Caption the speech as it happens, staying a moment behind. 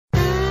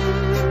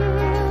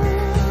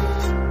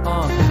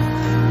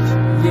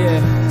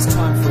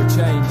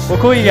Well,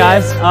 cool, you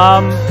guys.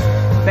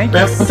 Thank you.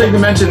 One thing to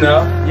mention,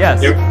 though.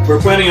 Yes.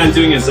 We're planning on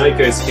doing a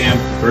Zeitgeist camp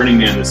Burning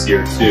Man this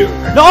year, too.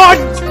 No!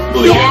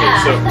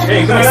 Yeah. So,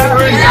 hey, come on,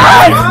 Burning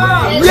Man!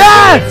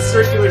 Yes!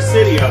 Circular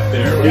city up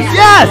there.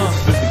 Yes!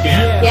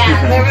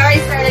 Yeah, we've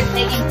already started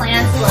making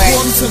plans for it.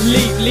 Quantum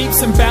leap, leaps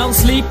and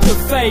bounds, leap of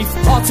faith.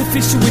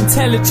 Artificial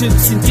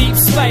intelligence in deep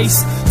space.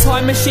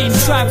 Time machine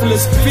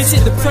travelers visit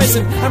the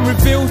present and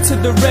reveal to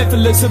the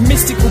revelers a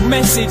mystical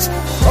message.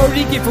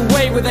 Only give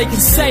away what they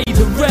can say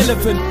the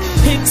relevant.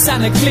 Hints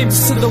and a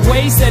glimpse to the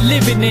ways they're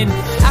living in.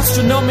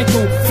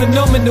 Astronomical,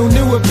 phenomenal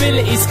new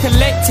abilities.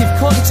 Collective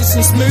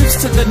consciousness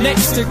moves to the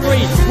next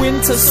degree.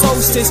 Winter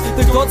solstice,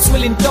 the gods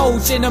will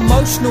indulge in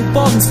emotional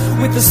bonds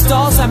with the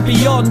stars and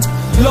beyond.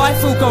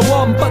 Life will go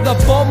on, but the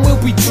bomb will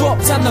be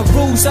dropped, and the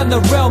rules and the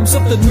realms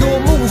of the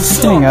normal will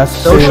stop.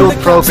 Social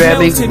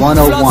Programming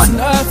 101.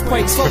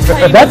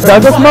 That's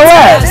Douglas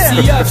Millette.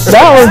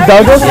 That was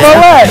Douglas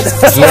Millette.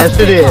 Yes,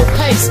 it is.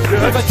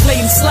 With a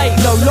clean slate,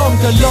 no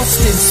longer lost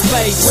in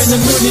space. When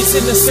the moon is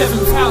in the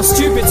 7th house,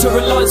 Jupiter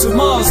aligns with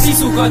Mars. These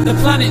will guide the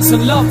planets,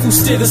 and love will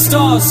steer the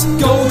stars.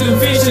 Golden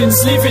visions,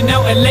 living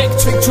out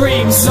electric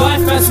dreams.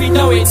 Life as we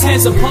know it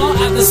tears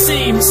apart at the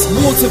seams.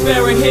 Water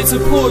bearer here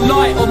to pour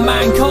light on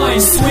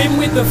mankind. Swim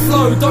with the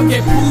flow, don't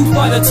get pulled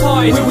by the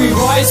tide. Will we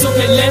rise or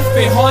get left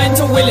behind,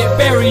 or will it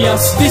bury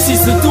us? This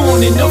is the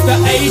dawning of the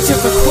age of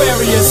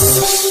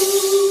Aquarius.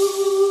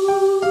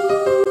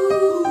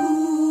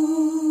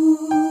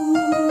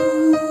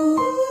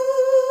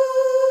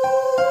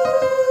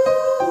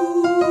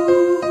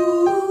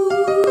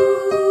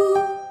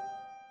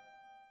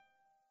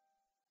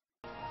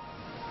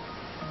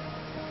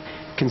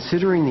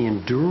 Considering the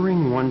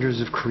enduring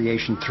wonders of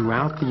creation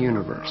throughout the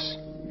universe,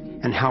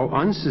 and how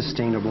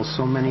unsustainable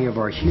so many of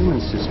our human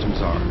systems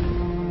are,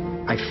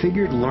 I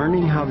figured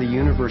learning how the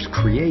universe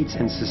creates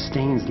and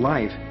sustains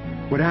life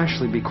would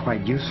actually be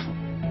quite useful.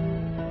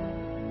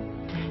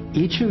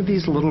 Each of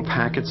these little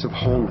packets of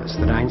wholeness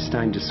that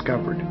Einstein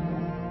discovered,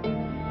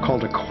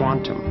 called a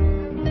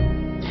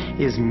quantum,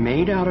 is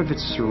made out of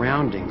its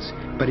surroundings,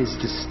 but is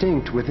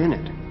distinct within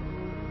it,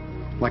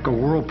 like a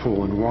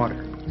whirlpool in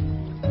water.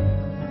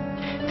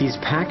 These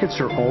packets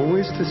are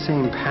always the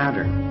same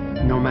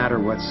pattern, no matter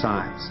what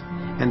size,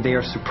 and they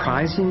are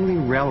surprisingly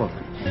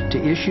relevant to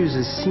issues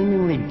as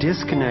seemingly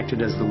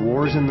disconnected as the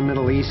wars in the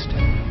Middle East,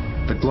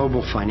 the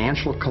global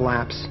financial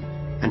collapse,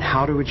 and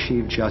how to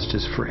achieve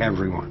justice for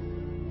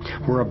everyone.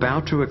 We're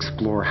about to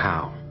explore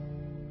how.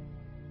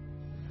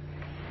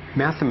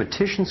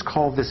 Mathematicians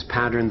call this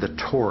pattern the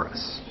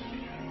torus.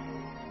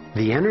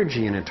 The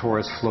energy in a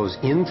torus flows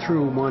in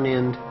through one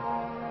end,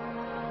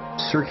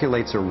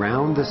 circulates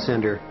around the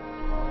center,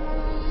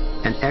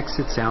 and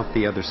exits out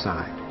the other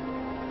side.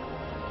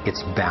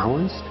 It's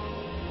balanced,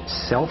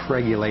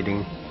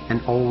 self-regulating,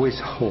 and always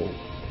whole.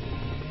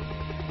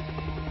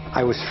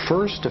 I was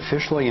first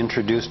officially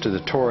introduced to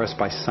the torus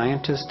by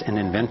scientist and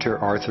inventor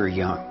Arthur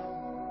Young.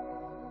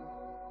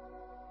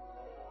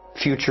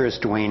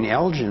 Futurist Dwayne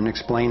Elgin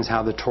explains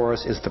how the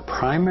torus is the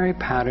primary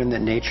pattern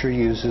that nature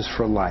uses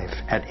for life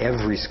at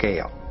every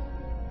scale.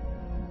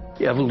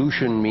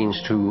 Evolution means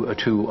to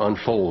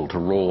unfold, to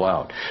roll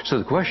out. So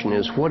the question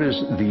is, what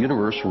is the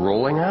universe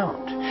rolling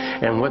out?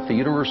 And what the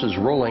universe is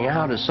rolling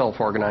out is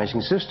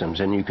self-organizing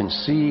systems, and you can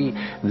see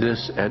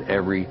this at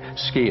every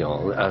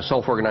scale. A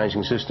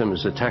self-organizing system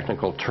is a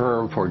technical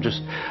term for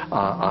just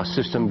a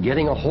system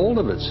getting a hold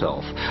of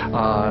itself,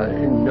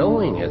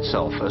 knowing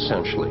itself,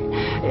 essentially.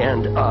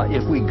 And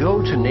if we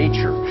go to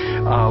nature,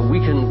 we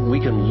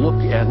can look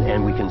at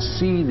and we can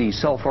see these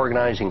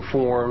self-organizing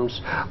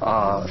forms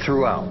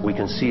throughout. We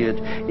can see it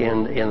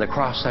in the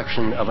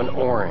cross-section of an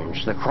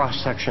orange, the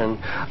cross-section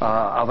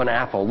of an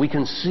apple. We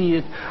can see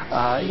it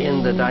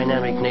in the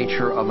dynamic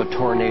nature of a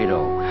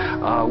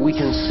tornado. We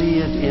can see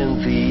it in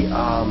the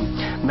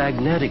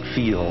magnetic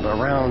field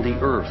around the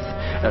Earth,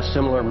 a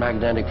similar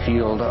magnetic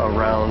field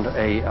around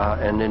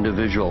an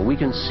individual. We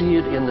can see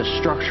it in the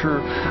structure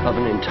of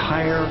an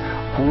entire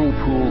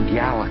whirlpool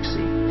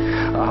galaxy.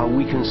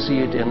 We can see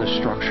it in the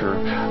structure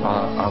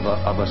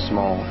of a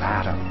small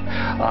atom.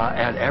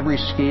 At every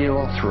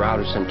scale, throughout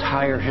its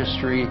entire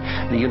history,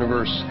 the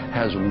universe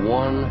has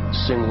one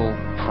single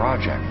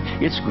project.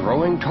 It's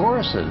growing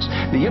toruses.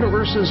 The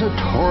universe is a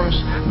torus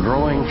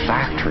growing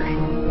factory.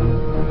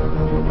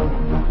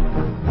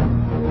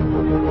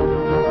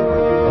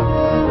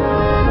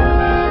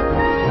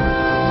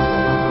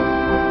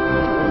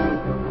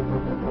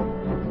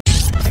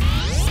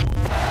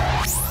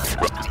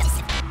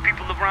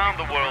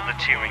 Around the world are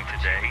cheering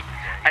today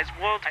as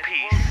world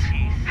peace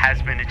has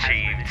been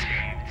achieved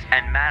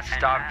and mass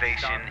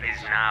starvation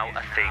is now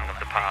a thing of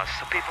the past.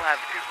 So people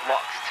have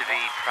lots to be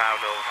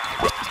proud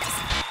of.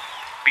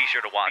 Be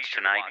sure to watch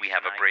tonight. We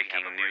have a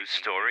breaking news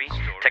story.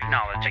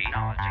 Technology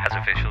has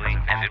officially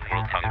ended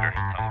world hunger.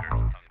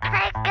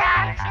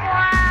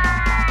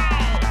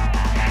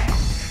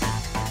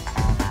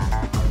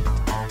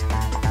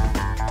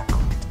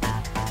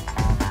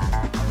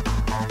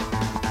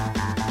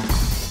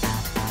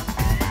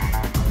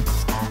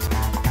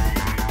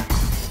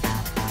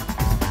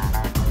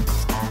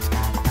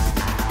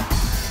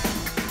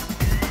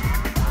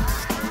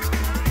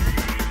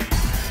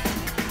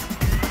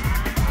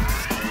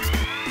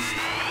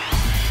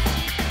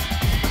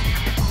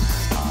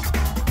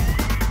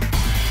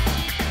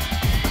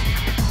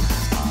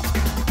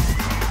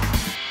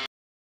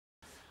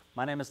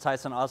 My name is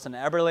Tyson Austin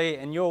Eberly,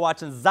 and you're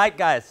watching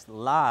Zeitgeist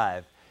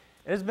live.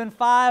 It has been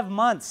 5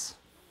 months.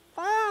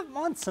 5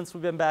 months since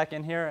we've been back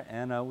in here,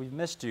 and we've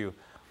missed you.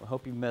 We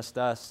hope you missed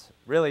us.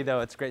 Really,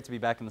 though, it's great to be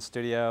back in the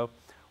studio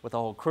with the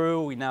whole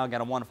crew. We now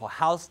got a wonderful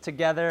house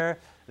together.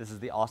 This is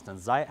the Austin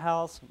Zeit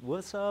House.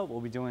 What's up?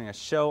 We'll be doing a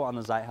show on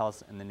the Zeit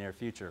House in the near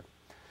future.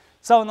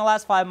 So in the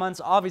last 5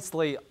 months,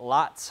 obviously,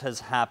 lots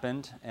has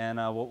happened, and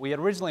what we had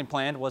originally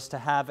planned was to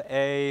have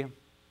a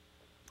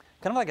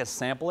kind of like a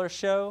sampler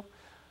show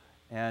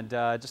and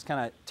just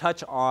kind of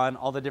touch on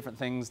all the different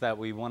things that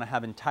we want to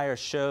have entire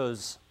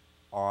shows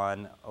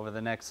on over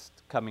the next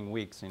coming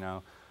weeks, you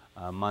know,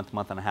 a month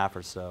and a half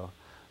or so.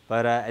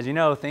 But as you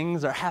know,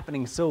 things are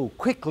happening so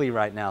quickly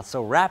right now,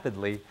 so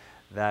rapidly,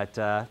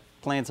 that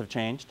plans have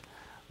changed.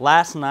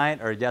 Last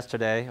night, or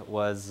yesterday,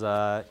 was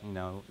you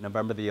know,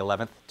 November the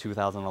 11th,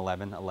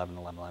 2011,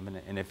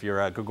 11/11/11. And if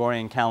you're a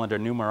Gregorian calendar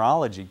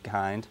numerology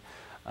kind,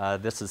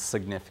 this is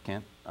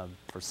significant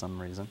for some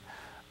reason.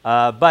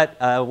 But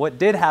what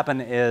did happen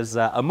is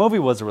a movie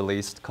was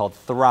released called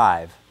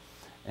Thrive.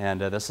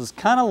 And this is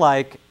kind of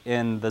like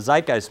in the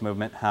Zeitgeist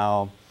movement,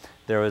 how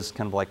there was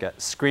kind of like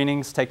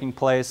screenings taking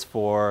place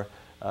for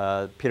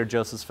Peter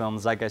Joseph's film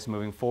Zeitgeist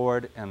Moving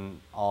Forward,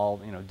 and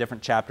all, you know,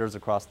 different chapters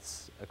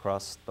across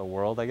the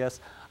world, I guess.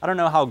 I don't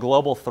know how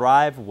global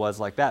Thrive was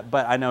like that,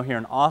 but I know here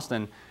in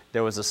Austin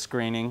there was a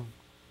screening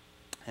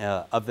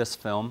of this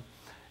film,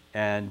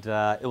 and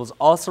it was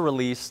also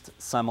released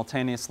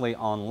simultaneously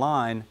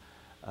online,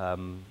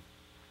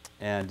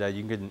 and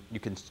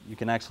you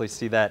can actually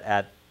see that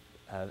at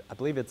I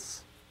believe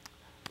it's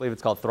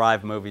called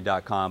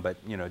thrivemovie.com, but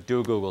you know,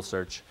 do a Google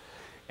search.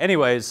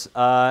 Anyways,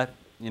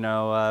 you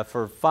know,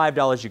 for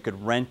 $5 you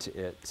could rent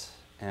it,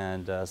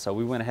 and so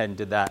we went ahead and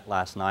did that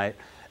last night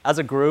as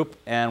a group,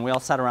 and we all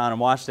sat around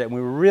and watched it, and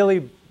we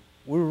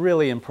were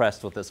really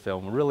impressed with this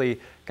film. We're really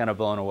kind of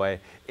blown away.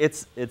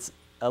 It's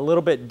a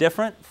little bit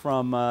different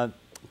from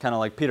kind of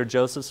like Peter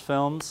Joseph's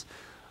films,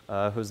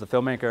 who's the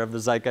filmmaker of the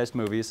Zeitgeist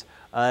movies.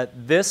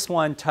 This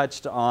one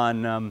touched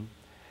on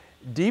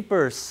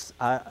deeper,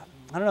 I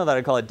don't know that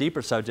I'd call it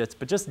deeper subjects,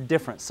 but just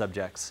different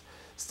subjects.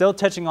 Still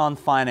touching on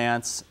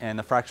finance and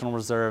the fractional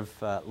reserve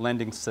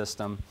lending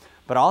system,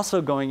 but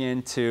also going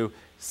into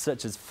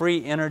such as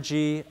free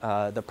energy,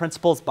 the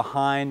principles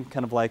behind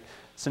kind of like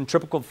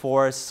centrifugal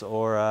force,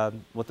 or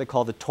what they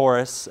call the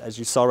torus, as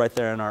you saw right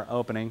there in our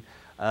opening,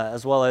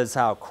 as well as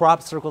how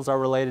crop circles are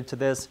related to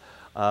this,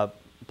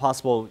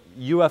 possible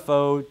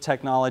UFO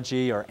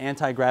technology or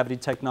anti-gravity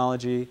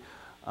technology,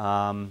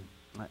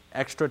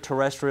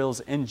 extraterrestrials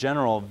in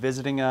general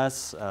visiting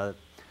us.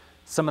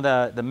 Some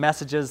of the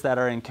messages that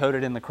are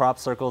encoded in the crop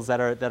circles that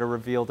are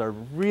revealed are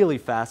really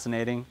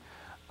fascinating,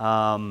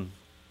 and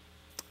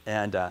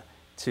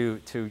to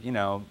you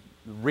know,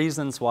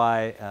 reasons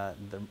why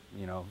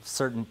you know,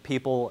 certain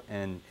people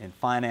in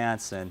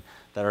finance and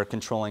that are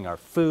controlling our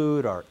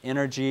food, our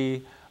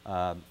energy,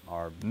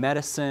 our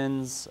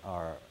medicines,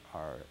 our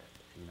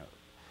you know,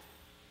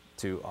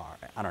 to our,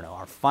 I don't know,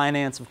 our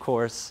finance, of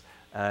course.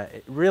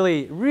 It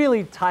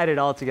really tied it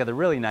all together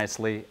really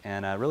nicely,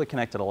 and really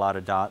connected a lot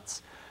of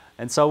dots.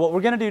 And so what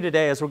we're going to do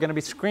today is we're going to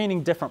be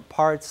screening different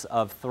parts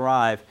of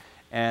Thrive,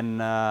 and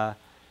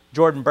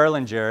Jordan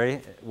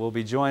Berlingeri will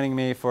be joining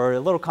me for a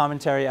little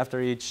commentary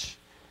after each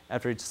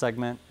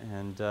segment,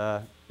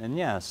 and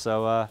yeah,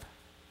 so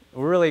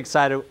we're really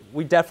excited.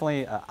 We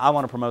definitely, I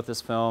want to promote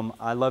this film.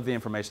 I love the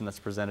information that's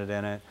presented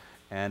in it,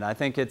 and I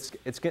think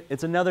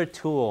it's another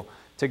tool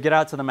to get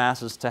out to the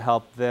masses to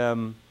help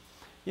them,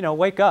 you know,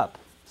 wake up,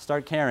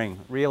 start caring,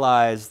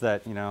 realize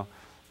that, you know,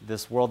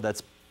 this world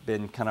that's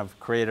been kind of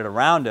created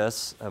around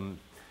us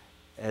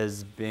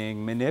is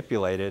being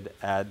manipulated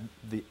at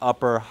the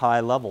upper high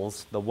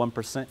levels, the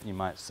 1%, you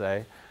might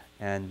say,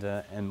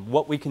 and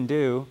what we can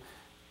do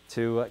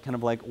to kind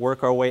of like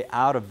work our way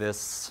out of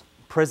this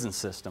prison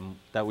system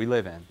that we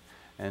live in.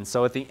 And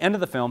so at the end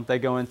of the film, they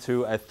go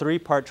into a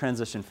 3-part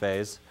transition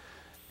phase,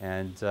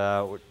 and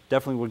we're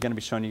going to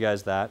be showing you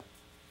guys that.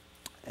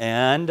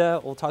 And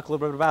we'll talk a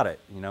little bit about it.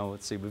 You know,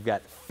 let's see, we've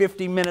got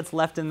 50 minutes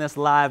left in this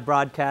live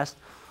broadcast.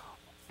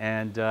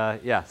 And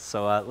yeah,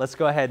 so let's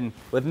go ahead and,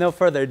 with no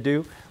further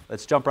ado,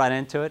 let's jump right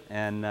into it.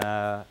 And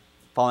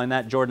following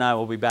that, Jordan and I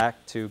will be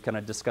back to kind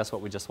of discuss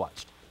what we just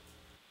watched.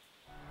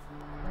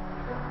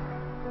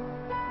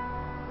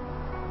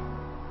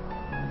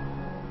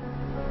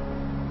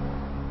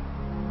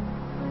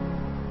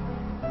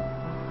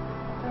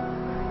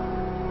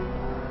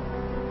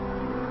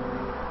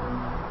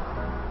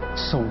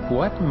 So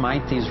what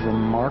might these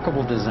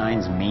remarkable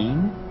designs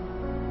mean?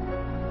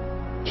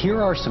 Here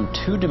are some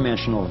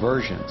two-dimensional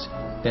versions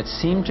that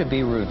seem to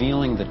be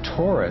revealing the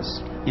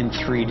torus in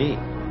 3D.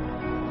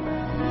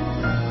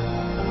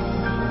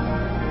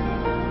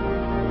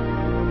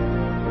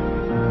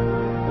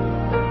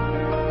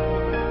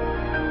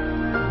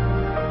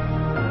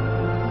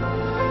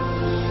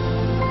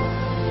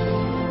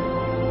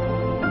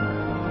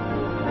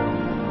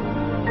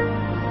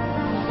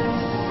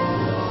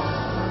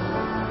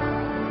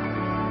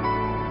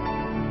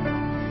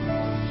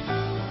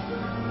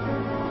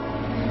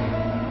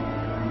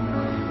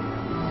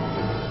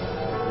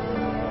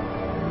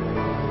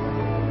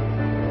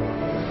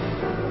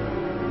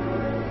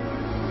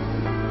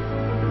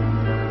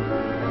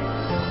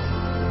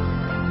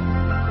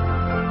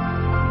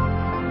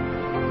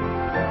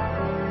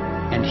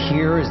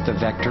 here is the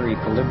vector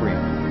equilibrium.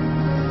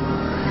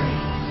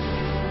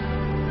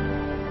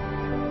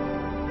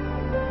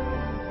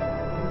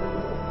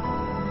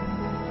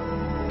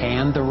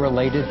 And the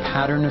related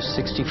pattern of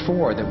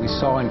 64 that we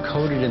saw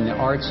encoded in the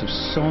arts of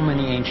so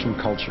many ancient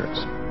cultures.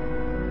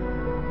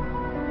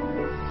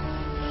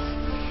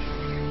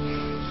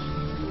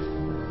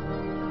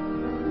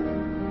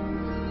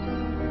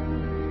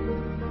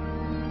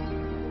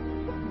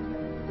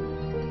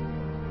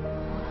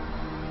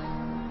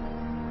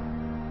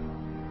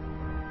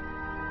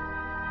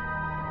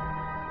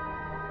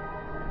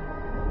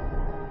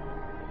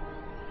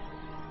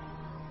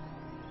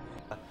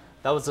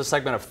 That was a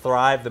segment of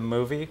Thrive, the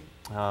movie,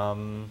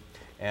 and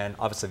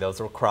obviously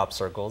those were crop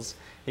circles.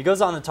 He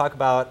goes on to talk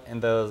about in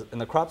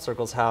the crop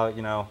circles how,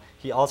 you know,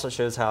 he also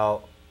shows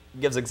how,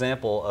 gives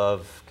example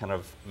of kind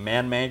of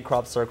man-made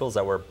crop circles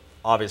that were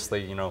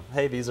obviously, you know,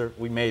 hey,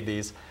 we made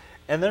these,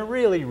 and they're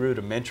really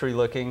rudimentary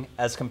looking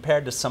as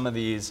compared to some of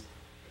these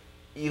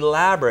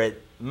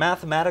elaborate,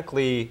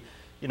 mathematically,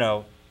 you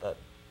know,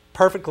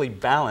 perfectly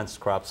balanced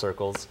crop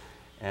circles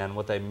and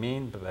what they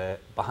mean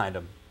behind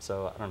them.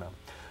 So I don't know.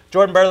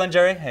 Jordan Berlin,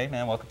 Jerry, hey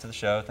man, welcome to the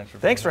show.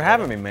 Thanks for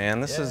having me,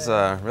 man. This is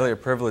really a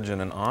privilege and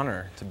an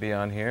honor to be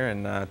on here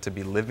and to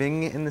be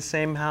living in the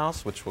same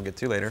house, which we'll get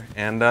to later,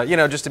 and you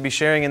know, just to be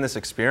sharing in this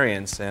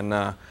experience. And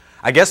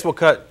I guess we'll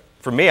cut.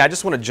 For me, I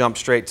just want to jump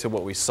straight to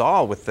what we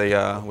saw with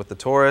the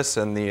Taurus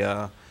and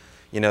the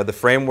you know, the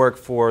framework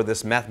for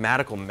this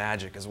mathematical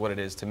magic is what it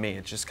is to me.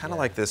 It's just kind of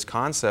like this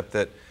concept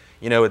that,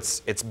 you know,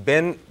 it's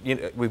been, you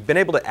know, we've been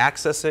able to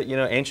access it. You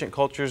know, ancient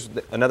cultures.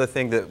 Another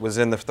thing that was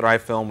in the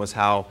Thrive film was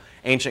how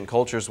ancient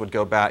cultures would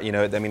go back. You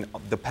know, I mean,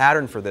 the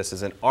pattern for this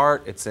is in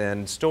art. It's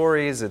in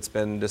stories. It's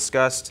been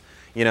discussed,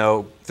 you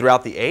know,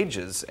 throughout the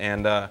ages.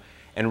 And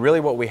really,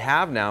 what we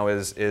have now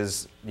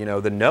is you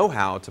know, the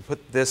know-how to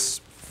put this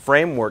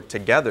framework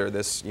together.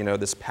 This, you know,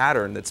 this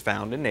pattern that's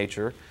found in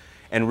nature,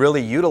 and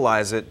really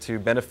utilize it to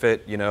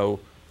benefit, you know,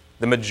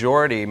 the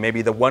majority,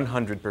 maybe the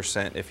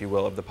 100%, if you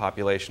will, of the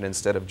population,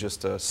 instead of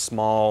just a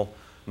small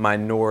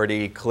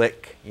minority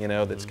clique, you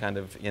know, that's kind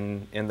of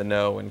in the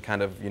know and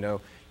kind of, you know,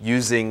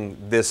 using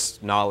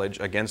this knowledge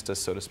against us,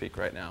 so to speak,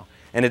 right now.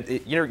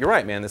 And you're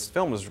right, man. This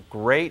film was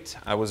great.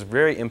 I was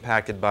very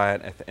impacted by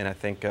it, and I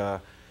think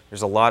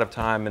there's a lot of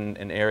time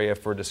and area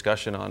for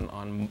discussion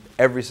on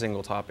every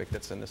single topic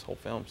that's in this whole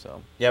film.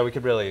 So yeah, we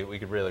could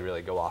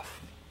really go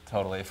off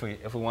totally if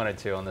we wanted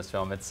to on this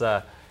film.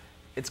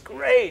 It's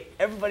great.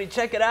 Everybody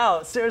check it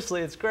out.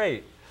 Seriously, it's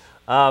great.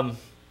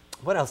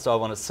 What else do I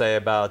want to say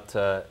about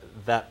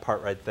that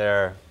part right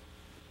there?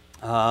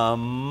 You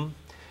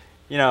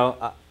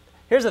know,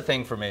 here's the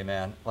thing for me,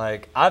 man.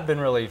 Like, I've been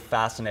really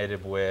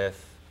fascinated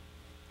with,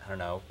 I don't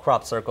know,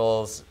 crop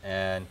circles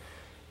and,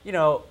 you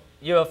know,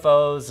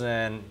 UFOs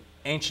and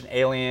ancient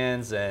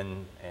aliens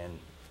and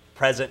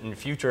present and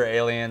future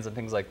aliens and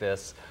things like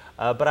this.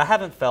 But I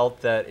haven't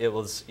felt that it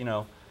was, you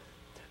know,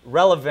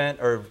 relevant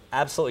or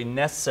absolutely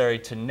necessary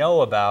to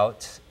know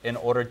about in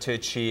order to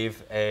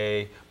achieve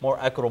a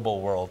more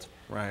equitable world.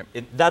 Right.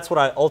 That's what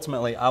I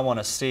ultimately want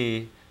to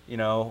see, you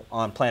know,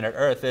 on planet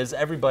Earth, is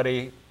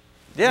everybody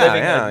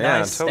living a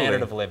nice totally.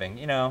 standard of living,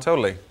 you know.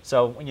 Totally.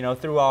 So, you know,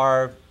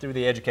 through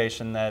the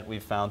education that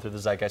we've found through the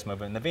Zeitgeist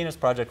movement and the Venus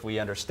Project, we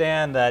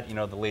understand that, you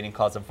know, the leading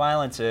cause of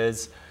violence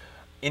is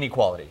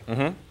inequality.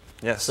 Mm-hmm.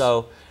 Yes.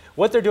 So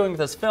what they're doing with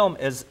this film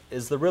is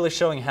they're really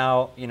showing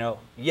how, you know,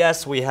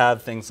 yes, we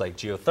have things like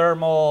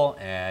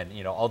geothermal and,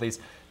 you know, all these,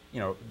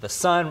 you know, the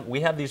sun, we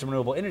have these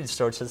renewable energy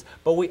sources,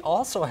 but we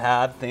also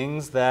have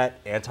things that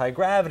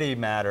anti-gravity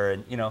matter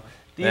and, you know,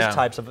 these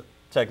types of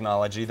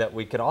technology that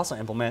we could also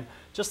implement,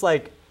 just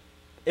like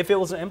if it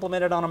was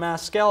implemented on a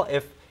mass scale,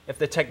 if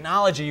the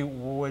technology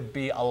would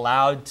be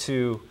allowed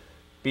to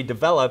be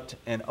developed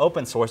in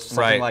open source,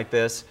 something like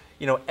this,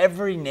 you know,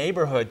 every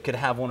neighborhood could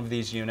have one of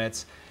these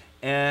units.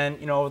 And,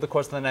 you know, over the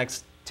course of the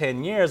next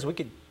 10 years, we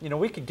could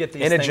get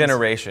these in things. A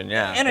generation,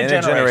 yeah. In a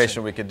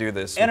generation we could do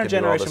this. In a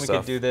generation we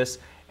could do this.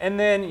 And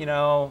then, you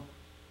know,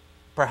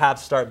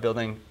 perhaps start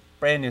building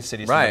brand new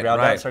cities from the ground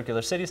up,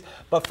 circular cities.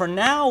 But for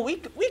now, we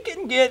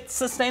can get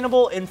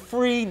sustainable and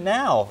free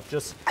now.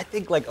 Just I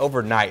think like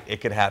overnight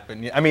it could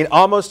happen. I mean,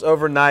 almost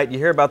overnight. You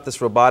hear about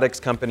this robotics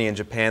company in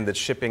Japan that's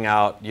shipping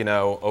out, you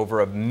know, over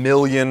 1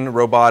 million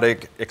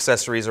robotic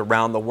accessories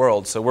around the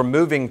world. So we're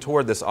moving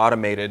toward this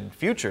automated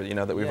future, you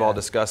know, that we've all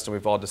discussed and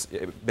we've all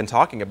been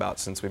talking about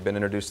since we've been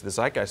introduced to the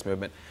Zeitgeist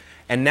movement.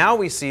 And now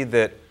we see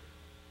that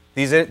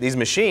these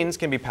machines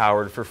can be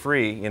powered for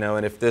free, you know,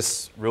 and if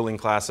this ruling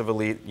class of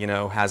elite, you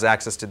know, has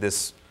access to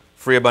this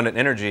free abundant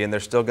energy, and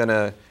they're still going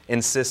to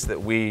insist that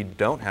we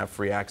don't have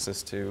free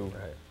access to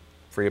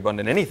free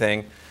abundant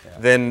anything,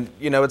 then,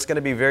 you know, it's going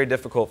to be very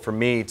difficult for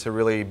me to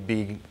really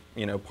be,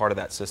 you know, part of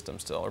that system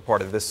still, or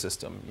part of this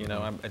system, you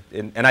know.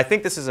 And I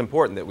think this is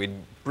important that we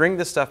bring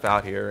this stuff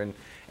out here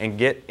and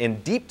get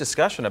in deep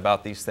discussion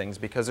about these things,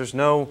 because there's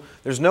no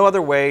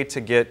other way to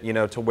get, you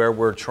know, to where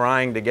we're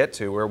trying to get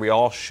to, where we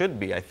all should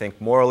be, I think,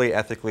 morally,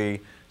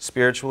 ethically,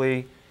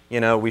 spiritually, you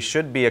know, we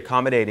should be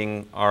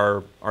accommodating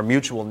our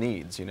mutual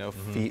needs, you know,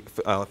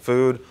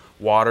 food,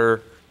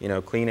 water, you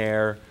know, clean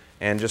air,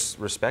 and just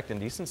respect and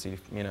decency,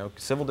 you know,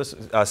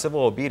 civil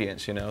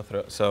obedience, you know.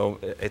 So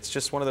it's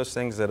just one of those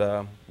things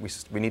that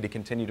we need to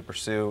continue to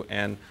pursue,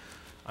 and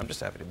I'm just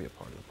happy to be a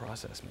part of the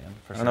process, man.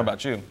 I don't know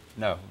about you.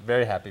 No,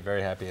 very happy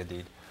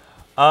indeed.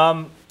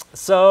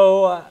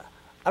 So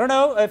I don't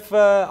know if,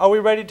 are we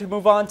ready to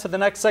move on to the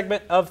next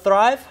segment of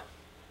Thrive?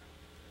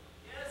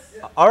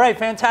 Yes. All right,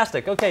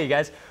 fantastic. Okay, you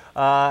guys,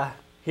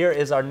 here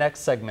is our next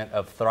segment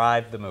of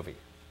Thrive the movie.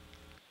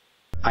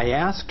 I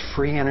asked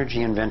free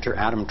energy inventor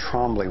Adam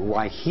Trombley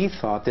why he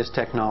thought this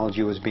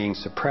technology was being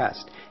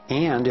suppressed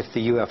and if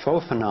the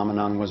UFO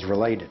phenomenon was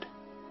related.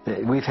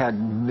 We've had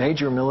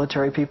major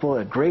military people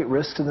at great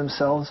risk to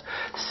themselves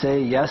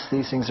say, yes,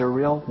 these things are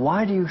real.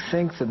 Why do you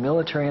think the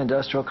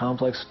military-industrial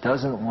complex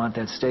doesn't want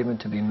that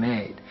statement to be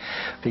made?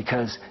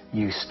 Because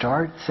you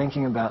start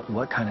thinking about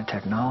what kind of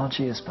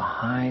technology is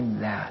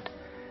behind that.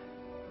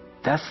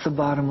 That's the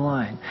bottom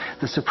line.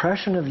 The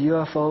suppression of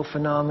UFO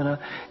phenomena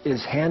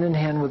is hand in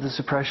hand with the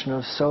suppression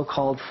of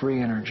so-called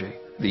free energy.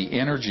 The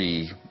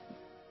energy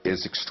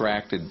is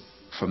extracted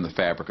from the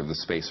fabric of the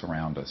space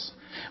around us,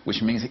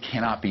 which means it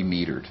cannot be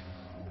metered.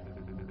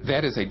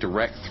 That is a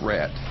direct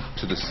threat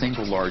to the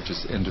single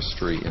largest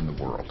industry in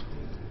the world,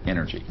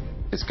 energy.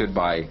 It's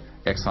goodbye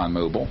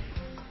ExxonMobil,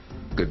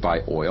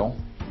 goodbye oil,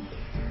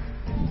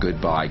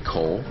 goodbye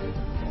coal,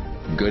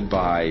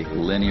 goodbye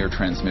linear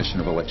transmission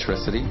of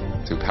electricity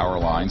through power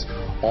lines,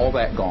 all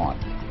that gone.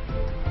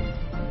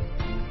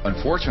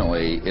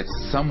 Unfortunately,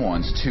 it's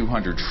someone's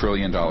 $200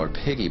 trillion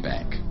piggy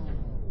bank.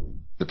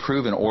 The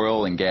proven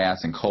oil and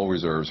gas and coal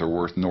reserves are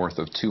worth north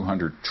of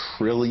 $200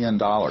 trillion.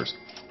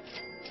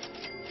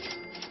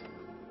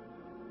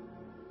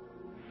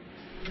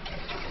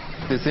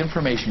 This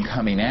information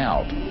coming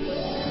out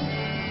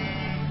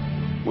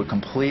would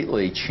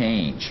completely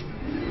change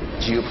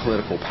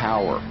geopolitical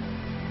power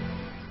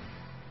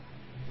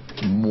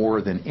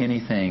more than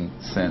anything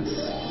since,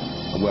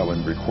 well,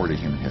 in recorded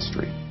human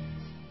history.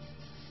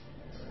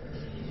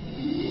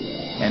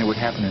 And it would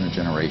happen in a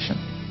generation.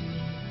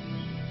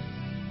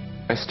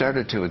 I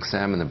started to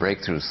examine the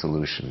breakthrough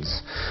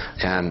solutions,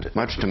 and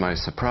much to my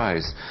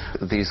surprise,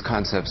 these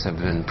concepts have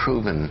been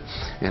proven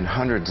in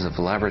hundreds of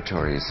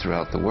laboratories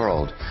throughout the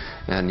world,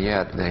 and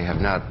yet they have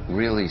not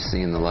really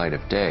seen the light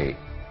of day.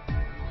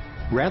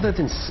 Rather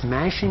than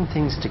smashing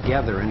things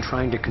together and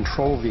trying to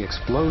control the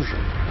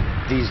explosion,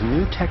 these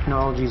new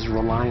technologies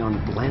rely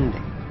on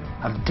blending,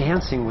 of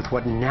dancing with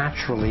what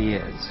naturally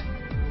is.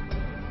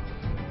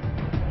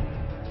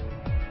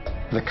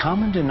 The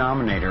common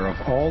denominator of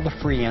all the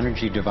free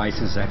energy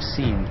devices I've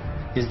seen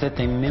is that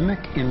they mimic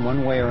in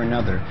one way or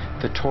another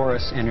the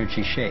torus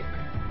energy shape.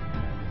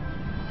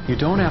 You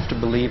don't have to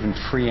believe in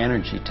free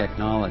energy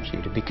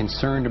technology to be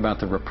concerned about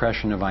the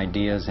repression of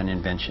ideas and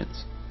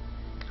inventions.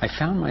 I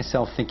found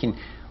myself thinking,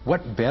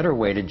 what better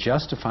way to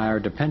justify our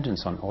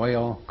dependence on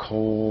oil,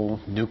 coal,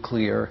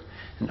 nuclear,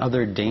 and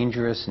other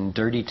dangerous and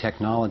dirty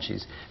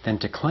technologies than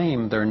to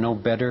claim there are no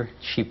better,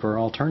 cheaper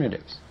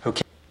alternatives?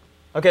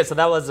 Okay, so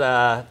that was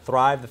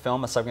Thrive, the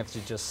film, a segment that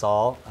you just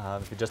saw.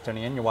 If you're just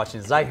tuning in, you're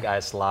watching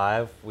Zeitgeist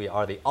Live. We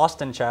are the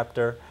Austin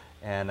chapter,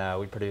 and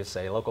we produce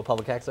a local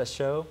public access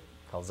show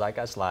called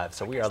Zeitgeist Live.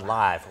 So we are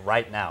live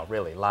right now,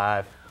 really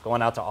live,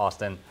 going out to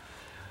Austin.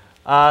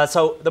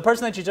 So the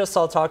person that you just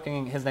saw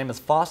talking, his name is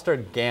Foster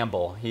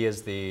Gamble. He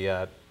is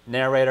the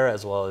narrator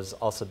as well as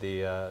also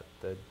the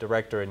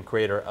director and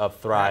creator of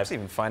Thrive. Perhaps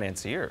even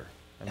financier.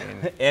 I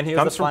mean, and he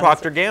comes from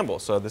Procter Gamble,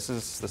 so this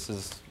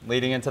is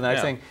leading into the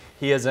next thing.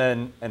 He is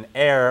an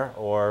heir,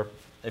 or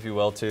if you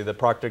will, to the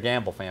Procter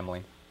Gamble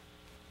family,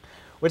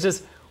 which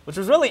was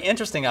really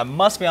interesting. I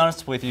must be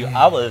honest with you,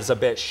 I was a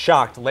bit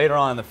shocked later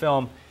on in the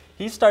film.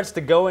 He starts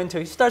to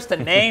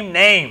name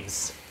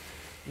names.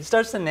 He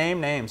starts to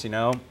name names. You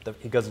know,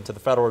 he goes into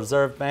the Federal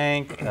Reserve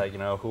Bank. You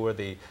know, who are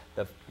the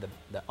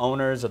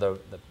owners or the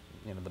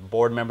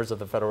board members of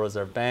the Federal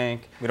Reserve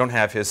Bank. We don't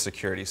have his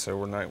security, so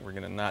we're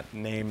going to not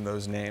name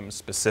those names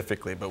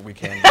specifically, but we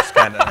can just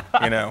kind of,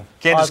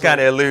 just kind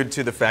of allude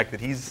to the fact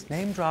that he's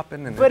name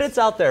dropping. But it's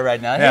out there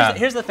right now. Yeah.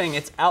 Here's the thing: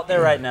 it's out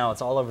there right now.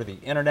 It's all over the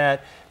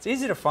internet. It's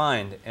easy to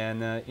find,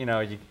 and I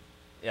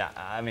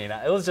mean,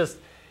 it was just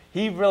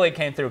he really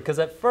came through because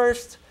at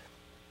first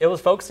it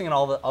was focusing on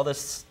all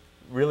this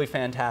really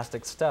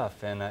fantastic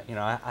stuff, and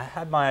I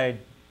had my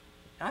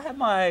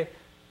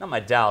not my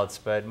doubts,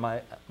 but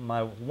my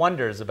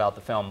wonders about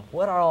the film.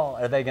 What all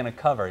are they going to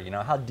cover? You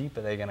know, how deep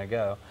are they going to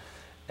go?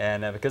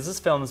 And because this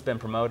film has been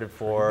promoted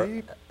for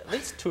at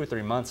least 2 or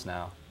 3 months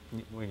now,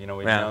 we've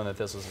known that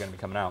this was going to be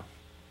coming out.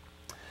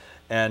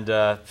 And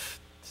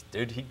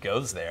dude, he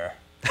goes there.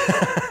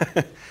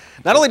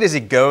 Not only does he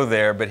go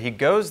there, but he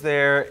goes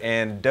there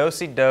and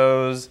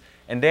do-si-dos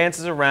and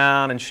dances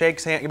around and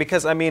shakes hands.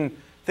 Because I mean,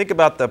 think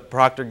about the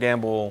Procter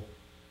Gamble,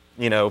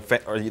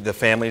 or the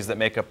families that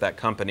make up that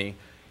company.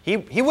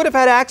 He would have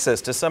had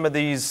access to some of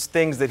these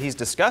things that he's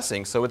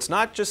discussing. So it's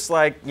not just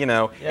like,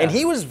 and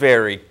he was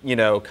very,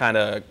 kind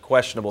of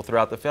questionable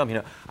throughout the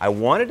film. I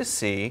wanted to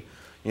see,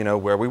 you know,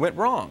 where we went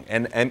wrong.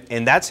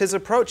 And that's his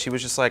approach. He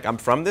was just like, I'm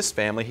from this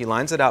family. He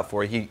lines it out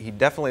for you. He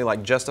definitely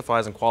like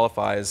justifies and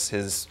qualifies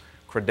his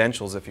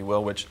credentials, if you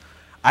will, which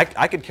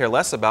I could care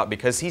less about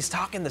because he's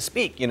talking the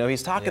speak. You know,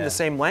 he's talking the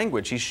same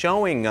language. He's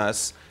showing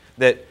us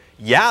that,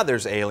 yeah,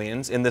 there's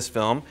aliens in this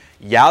film.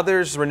 Yeah,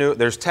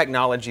 there's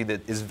technology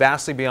that is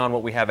vastly beyond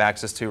what we have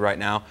access to right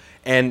now.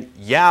 And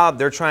yeah,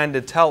 they're trying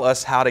to tell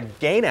us how to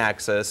gain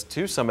access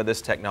to some of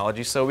this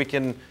technology so we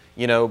can,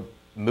 you know,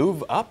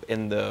 move up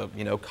in the,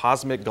 you know,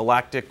 cosmic,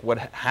 galactic, what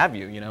have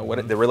you, you know,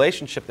 what the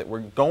relationship that we're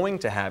going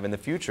to have in the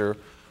future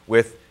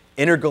with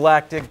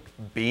intergalactic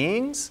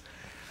beings.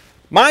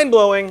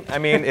 Mind-blowing. I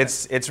mean,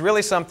 it's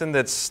really something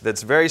that's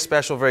very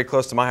special, very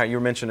close to my heart. You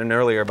were mentioning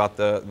earlier about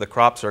the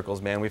crop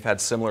circles, man. We've had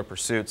similar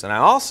pursuits. And I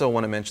also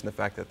want to mention the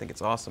fact that I think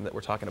it's awesome that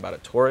we're talking about a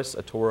torus,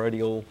 a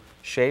toroidal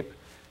shape.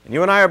 And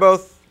you and I are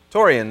both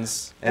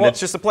Taurians, and it's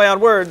just a play on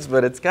words,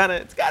 but it's kind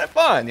of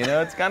fun, you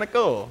know. It's kind of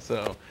cool.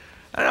 So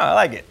I don't know. I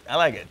like it. I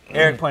like it.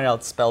 Eric pointed out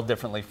it's spelled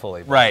differently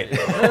fully. Right.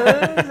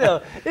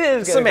 So it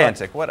is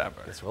semantic, whatever.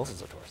 This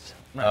Wilson's a Taurus.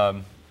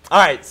 Right. All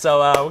right, so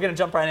we're going to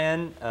jump right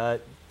in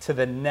to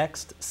the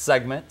next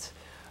segment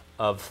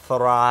of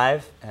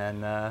Thrive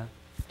and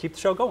keep the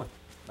show going.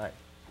 All right.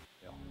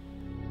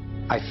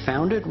 I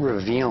found it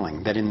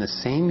revealing that in the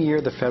same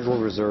year the Federal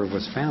Reserve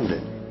was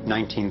founded,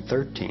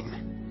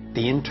 1913,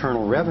 the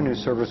Internal Revenue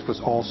Service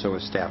was also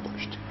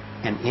established.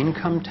 An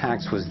income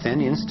tax was then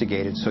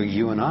instigated so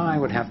you and I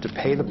would have to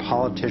pay the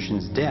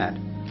politicians' debt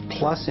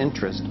plus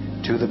interest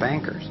to the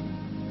bankers.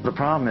 The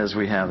problem is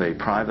we have a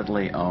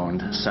privately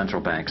owned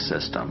central bank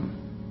system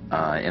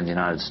in the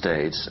United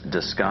States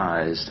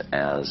disguised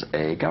as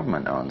a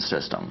government-owned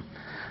system.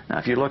 Now,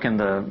 if you look in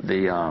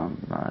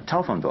the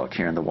telephone book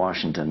here in the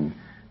Washington,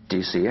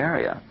 D.C.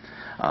 area,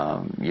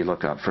 you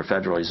look up for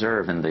Federal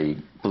Reserve in the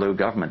blue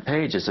government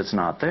pages, it's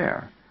not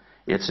there.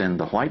 It's in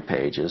the white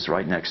pages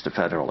right next to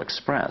Federal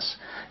Express.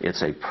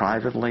 It's a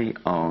privately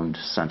owned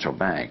central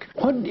bank.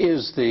 What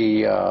is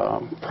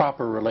the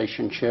proper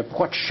relationship,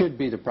 what should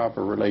be the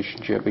proper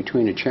relationship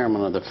between a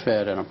chairman of the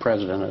Fed and a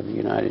president of the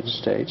United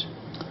States?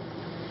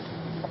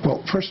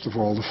 Well, first of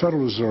all, the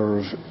Federal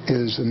Reserve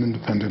is an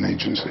independent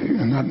agency,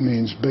 and that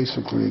means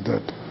basically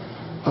that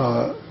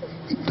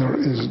there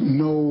is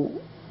no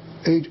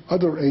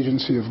other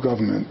agency of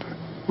government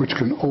which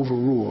can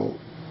overrule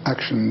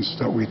actions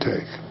that we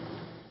take.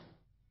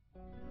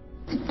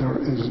 There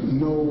is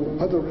no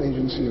other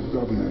agency of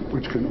government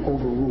which can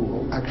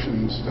overrule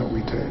actions that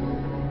we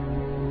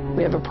take.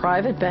 We have a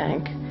private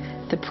bank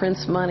that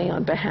prints money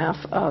on behalf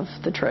of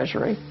the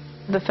Treasury.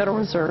 The Federal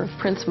Reserve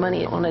prints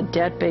money on a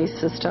debt-based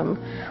system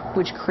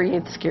which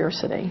creates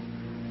scarcity.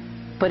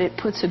 But it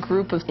puts a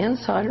group of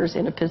insiders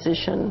in a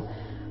position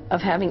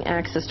of having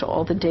access to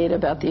all the data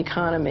about the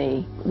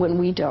economy when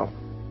we don't.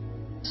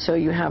 So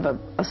you have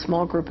a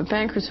small group of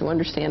bankers who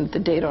understand the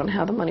data on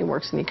how the money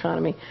works in the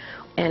economy,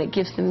 and it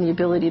gives them the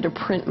ability to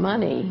print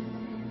money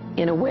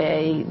in a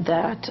way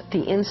that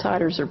the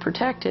insiders are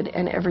protected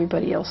and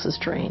everybody else is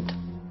drained.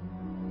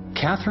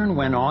 Catherine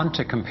went on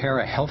to compare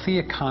a healthy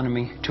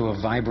economy to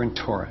a vibrant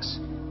torus,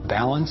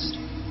 balanced,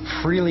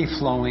 freely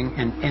flowing,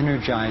 and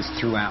energized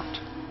throughout,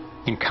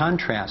 in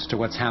contrast to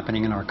what's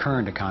happening in our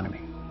current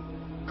economy.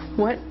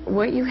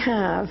 What you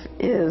have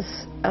is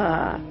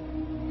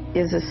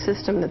a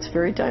system that's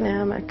very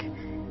dynamic,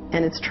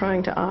 and it's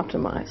trying to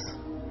optimize.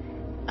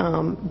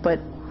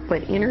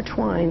 But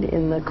intertwined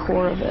in the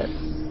core of it,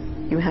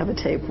 you have a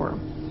tapeworm.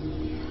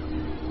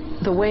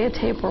 The way a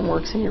tapeworm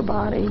works in your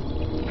body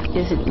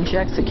is it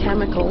injects a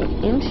chemical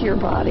into your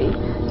body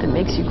that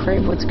makes you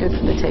crave what's good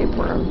for the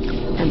tapeworm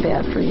and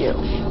bad for you.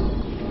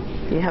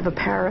 You have a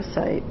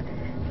parasite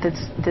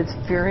that's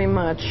very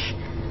much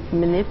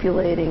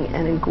manipulating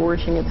and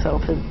engorging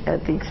itself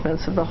at the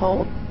expense of the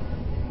whole.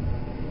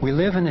 We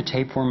live in a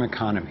tapeworm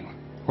economy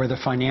where the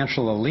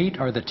financial elite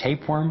are the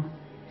tapeworm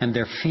and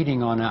they're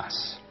feeding on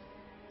us.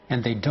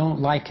 And they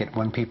don't like it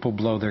when people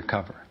blow their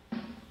cover.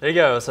 There you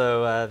go.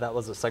 So that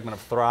was a segment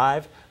of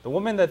Thrive. The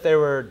woman that they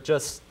were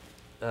just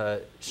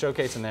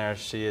showcasing there,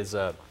 she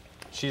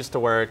used to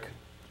work,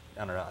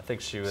 I don't know, I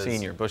think she was...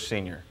 Senior, Bush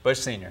Senior. Bush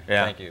Senior,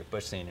 yeah. Thank you,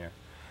 Bush Senior.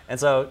 And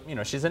so, you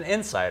know, she's an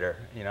insider,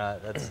 you know,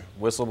 that's...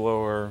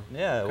 Whistleblower.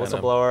 Yeah,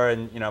 whistleblower,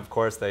 and, you know, of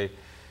course they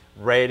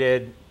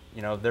raided,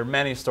 you know, there are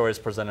many stories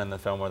presented in the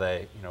film where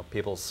they, you know,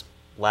 people's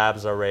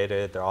labs are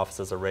raided, their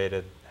offices are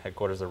raided,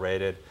 headquarters are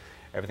raided,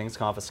 everything's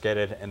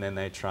confiscated, and then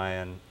they try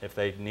and, if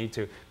they need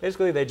to,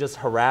 basically they just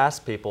harass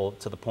people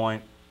to the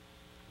point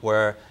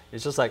where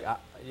it's just like,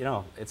 you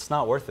know, it's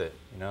not worth it,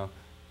 you know.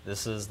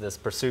 This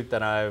pursuit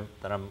that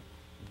I'm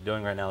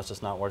doing right now is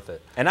just not worth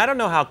it. And I don't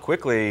know how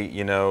quickly,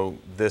 you know,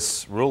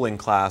 this ruling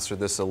class or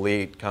this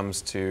elite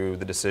comes to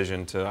the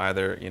decision to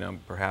either, you know,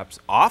 perhaps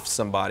off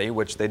somebody,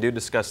 which they do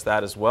discuss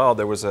that as well.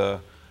 There was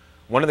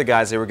one of the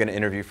guys they were going to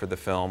interview for the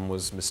film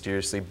was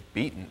mysteriously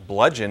beaten,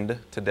 bludgeoned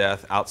to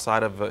death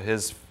outside of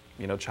his,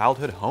 you know,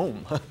 childhood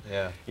home.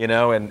 Yeah. You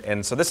know,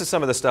 and so this is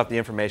some of the stuff, the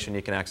information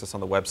you can access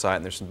on the website,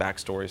 and there's some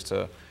backstories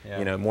to,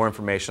 you know, more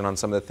information on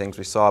some of the things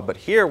we saw. But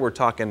here we're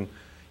talking,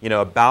 you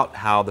know, about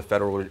how the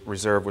Federal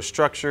Reserve was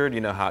structured,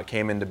 you know, how it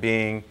came into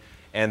being.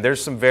 And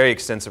there's some very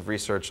extensive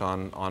research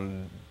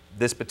on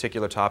this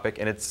particular topic,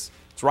 and it's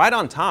right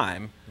on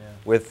time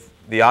with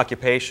the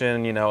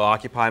occupation, you know,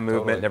 Occupy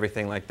movement and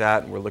everything like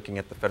that. And we're looking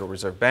at the Federal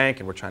Reserve Bank,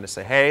 and we're trying to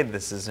say, hey,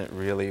 this isn't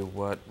really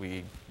what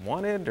we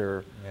wanted,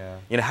 or,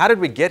 you know, how did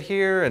we get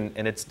here?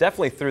 And it's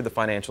definitely through the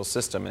financial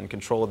system and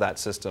control of that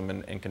system,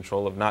 and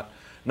control of not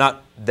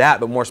that,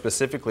 but more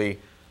specifically,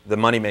 the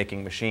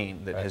money-making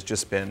machine that has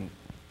just been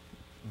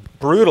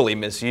brutally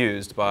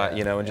misused by,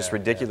 you know, and just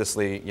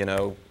ridiculously, you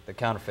know. The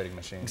counterfeiting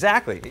machine.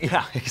 Exactly,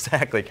 yeah,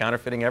 exactly.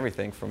 Counterfeiting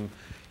everything from,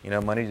 you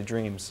know, money to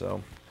dreams,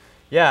 so.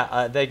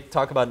 Yeah, they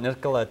talk about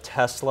Nikola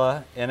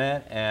Tesla in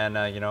it,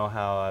 and you know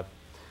how,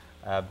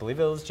 I believe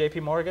it was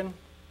J.P. Morgan?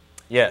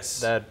 Yes,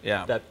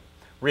 that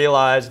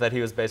realized that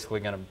he was basically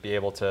going to be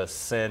able to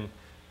send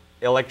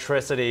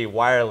electricity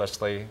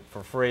wirelessly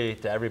for free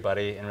to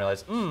everybody, and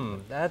realized,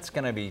 that's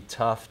going to be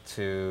tough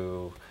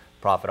to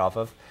profit off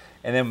of.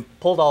 And then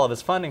pulled all of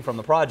his funding from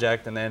the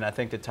project, and then I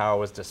think the tower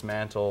was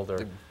dismantled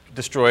or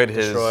destroyed, and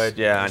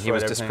he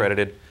was everything.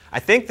 discredited. I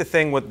think the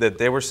thing that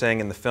they were saying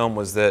in the film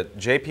was that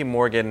J.P.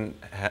 Morgan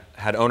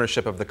had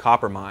ownership of the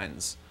copper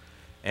mines,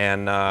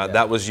 and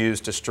that was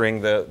used to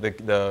string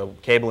the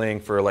cabling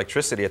for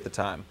electricity at the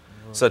time.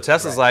 So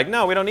Tesla's like,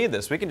 no, we don't need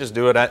this. We can just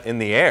do it in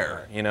the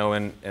air, you know,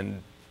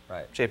 and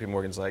J.P.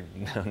 Morgan's like,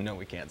 no,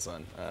 we can't,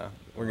 son.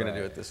 We're going to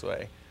do it this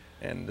way,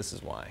 and this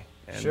is why.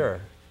 And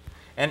sure.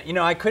 And, you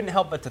know, I couldn't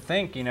help but to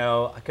think,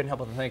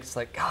 it's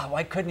like, God,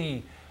 why couldn't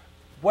he,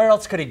 where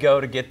else could he go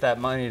to get that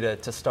money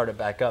to start it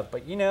back up?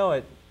 But, you know,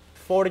 at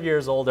 40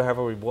 years old, or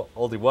however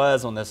old he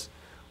was when this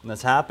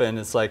happened,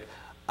 it's like,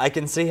 I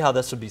can see how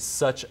this would be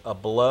such a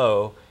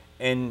blow,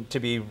 and to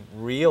be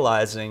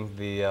realizing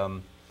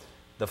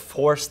the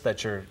force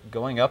that you're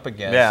going up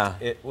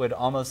against, it would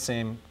almost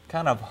seem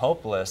kind of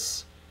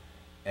hopeless,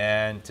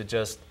 and to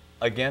just,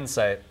 again,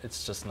 say,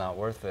 it's just not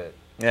worth it.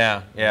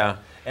 Yeah, yeah.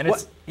 And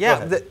it's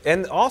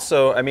and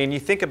also, I mean, you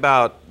think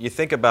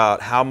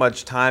about how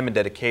much time and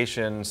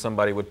dedication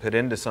somebody would put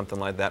into something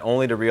like that,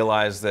 only to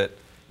realize that,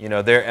 you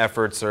know, their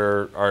efforts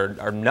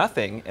are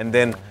nothing. And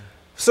then,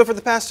 so for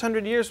the past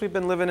 100 years, we've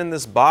been living in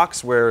this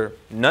box where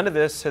none of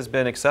this has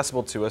been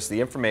accessible to us, the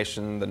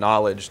information, the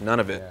knowledge, none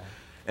of it.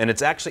 And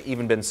it's actually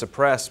even been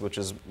suppressed, which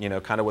is, you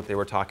know, kind of what they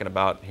were talking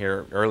about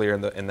here earlier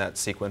in that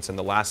sequence, in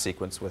the last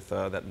sequence with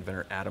that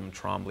inventor Adam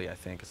Trombley, I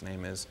think his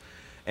name is.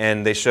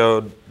 And they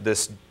showed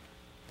this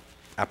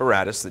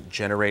apparatus that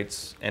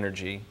generates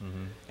energy.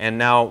 And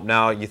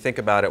now you think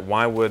about it,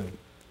 why would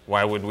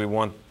we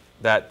want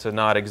that to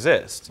not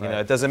exist? You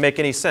know, it doesn't make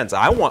any sense.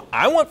 I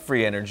want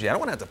free energy. I don't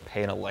want to have to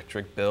pay an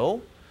electric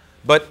bill.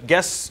 But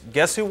guess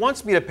who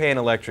wants me to pay an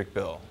electric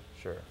bill?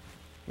 Sure.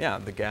 Yeah,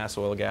 the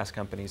oil, gas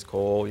companies,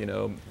 coal, you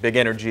know, big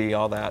energy,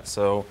 all that.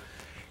 So,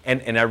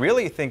 and I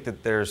really think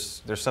that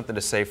there's something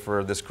to say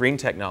for this green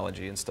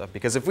technology and stuff,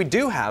 because if we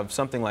do have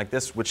something like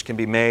this which can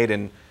be made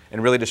and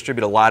really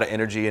distribute a lot of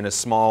energy in a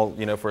small,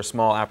 you know, for a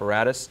small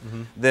apparatus,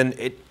 then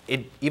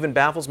it even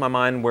baffles my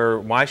mind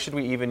why should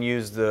we even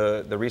use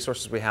the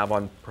resources we have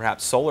on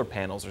perhaps solar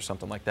panels or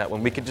something like that,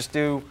 when we could just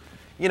do,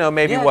 you know,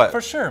 maybe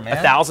for sure, man.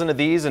 1,000 of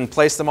these and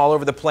place them all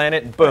over the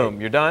planet, and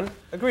boom, you're done.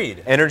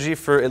 Agreed. Energy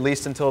for at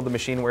least until the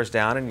machine wears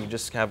down, and you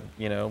just have,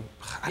 you know,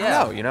 I don't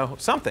know, you know,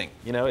 something.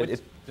 You know,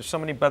 there's so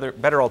many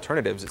better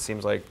alternatives. It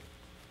seems like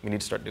we need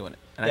to start doing it,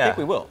 and I think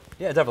we will.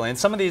 Yeah, definitely. And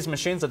some of these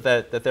machines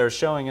that they're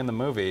showing in the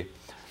movie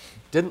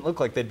didn't look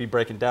like they'd be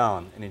breaking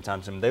down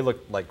anytime soon. They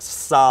looked like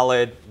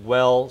solid,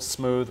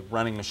 smooth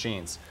running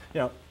machines.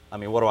 You know, I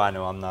mean, what do I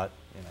know? I'm not,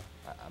 you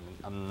know,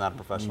 I'm not a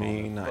professional.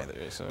 Me neither.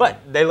 So. But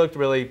they looked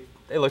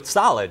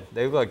solid.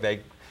 They looked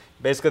like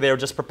basically they were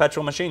just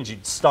perpetual machines.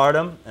 You'd start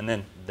them and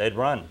then they'd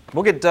run.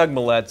 We'll get Doug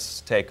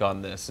Millett's take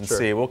on this and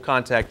see. We'll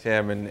contact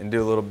him and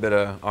do a little bit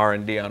of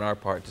R&D on our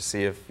part to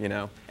see if, you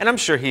know, and I'm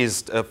sure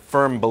he's a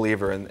firm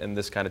believer in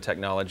this kind of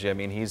technology. I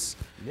mean, he's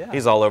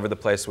all over the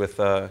place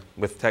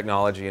with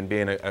technology and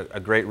being a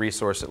great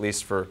resource, at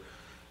least for,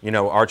 you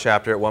know, our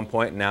chapter at one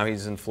point, and now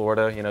he's in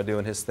Florida, you know,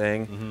 doing his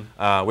thing,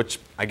 which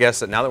I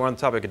guess that now that we're on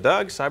the topic of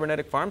Doug,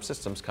 cybernetic farm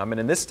systems coming,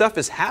 and this stuff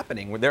is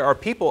happening. There are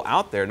people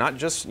out there, not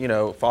just, you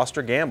know,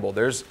 Foster Gamble.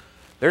 There's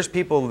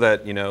people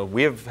that, you know,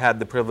 we have had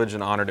the privilege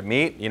and honor to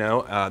meet, you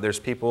know. There's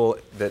people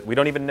that we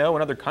don't even know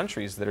in other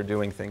countries that are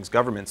doing things,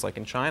 governments like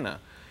in China.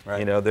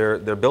 You know,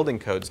 they're building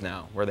codes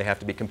now where they have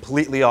to be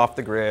completely off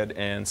the grid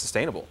and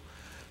sustainable.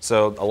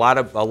 So a lot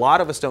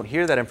of us don't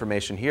hear that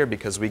information here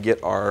because we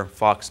get our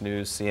Fox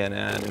News,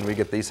 CNN, and we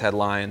get these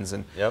headlines,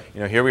 and you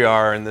know, here we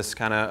are in this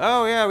kind of,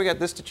 oh yeah, we got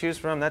this to choose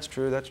from. That's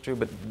true.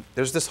 But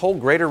there's this whole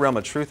greater realm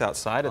of truth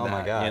outside of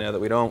that, you know,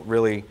 that we don't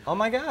really. Oh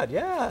my God,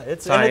 yeah,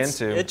 it's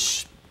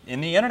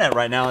in the internet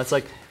right now. It's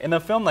like in the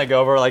film they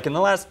go over, like in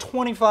the last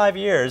 25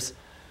 years,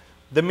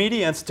 the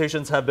media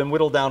institutions have been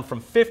whittled down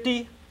from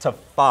 50 to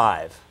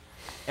 5,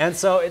 and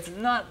so it's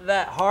not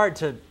that hard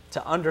to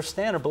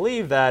understand or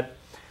believe that.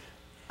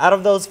 Out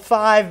of those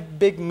 5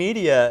 big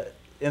media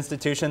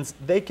institutions,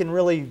 they can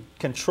really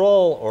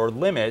control or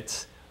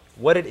limit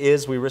what it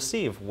is we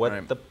receive, what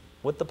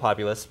what the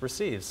populace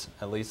receives,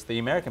 at least the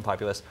American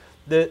populace.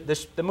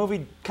 The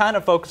movie kind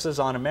of focuses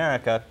on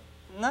America.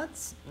 Not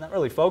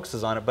really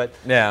focuses on it, but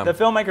the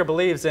filmmaker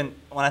believes, and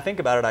when I think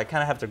about it, I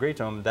kind of have to agree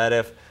to him, that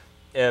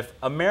if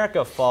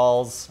America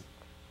falls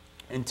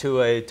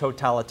into a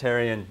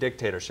totalitarian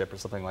dictatorship or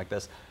something like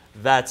this,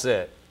 that's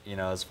it. You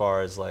know, as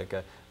far as like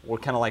we're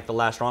kind of like the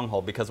last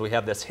stronghold, because we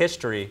have this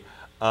history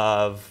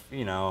of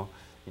I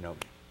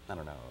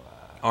don't know.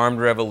 Armed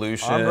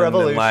revolution,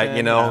 and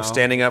like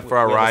standing up for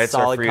our rights,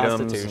 our freedoms,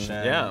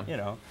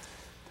 and,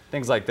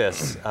 things like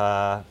this.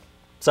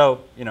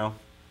 So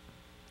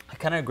I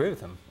kind of agree with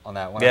him on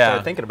that. When I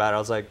started thinking about it, I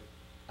was like,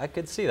 I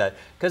could see that,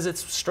 because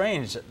it's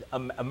strange.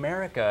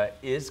 America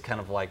is kind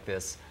of like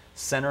this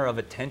center of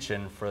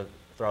attention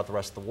throughout the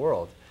rest of the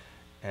world.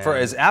 And for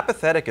as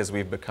apathetic as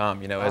we've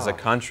become, as a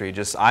country,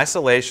 just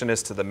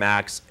isolationist to the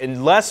max,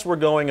 unless we're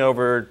going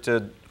over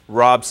to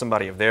rob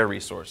somebody of their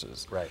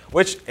resources. Right.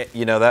 Which,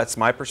 that's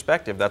my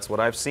perspective. That's what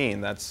I've seen.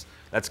 That's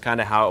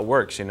kind of how it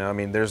works. I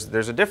mean, there's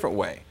a different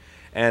way,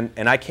 and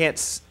I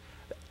can't,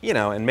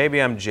 and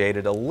maybe I'm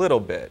jaded a little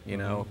bit,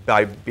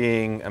 by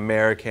being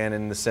American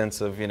in the sense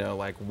of,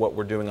 like what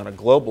we're doing on a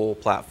global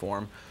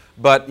platform.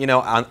 But,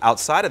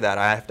 outside of that,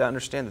 I have to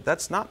understand that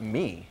that's not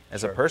me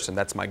as a person.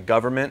 That's my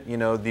government.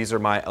 These are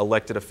my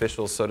elected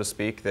officials, so to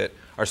speak, that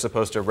are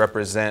supposed to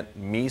represent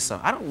me.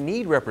 I don't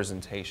need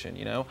representation,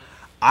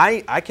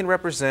 I can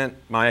represent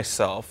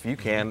myself, you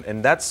can,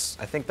 and I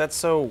think that's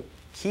so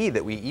key,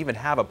 that we even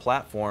have a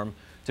platform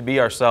to be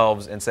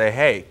ourselves and say,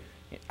 hey,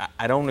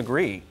 I don't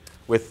agree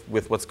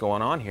with what's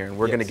going on here, and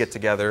we're going to get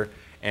together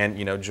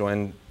and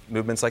join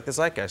movements like the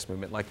Zeitgeist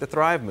movement, like the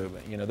Thrive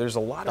movement. There's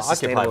a lot of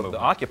the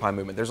Occupy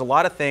movement. There's a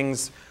lot of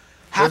things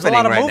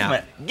happening right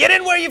now. Get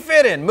in where you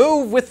fit in.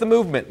 Move with the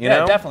movement. You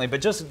know? Definitely. But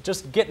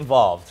just get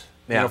involved.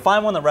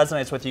 Find one that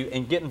resonates with you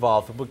and get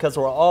involved, because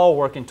we're all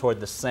working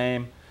toward the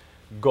same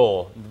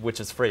goal, which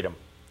is freedom.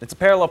 It's a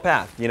parallel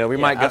path. We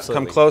might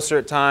come closer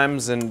at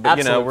times, and but,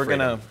 we're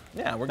gonna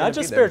not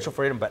just spiritual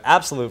freedom, but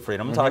absolute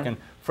freedom. I'm talking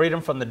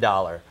freedom from the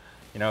dollar.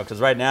 Because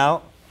right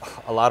now,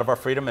 a lot of our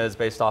freedom is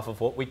based off of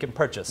what we can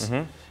purchase.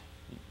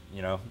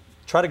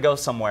 Try to go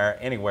somewhere,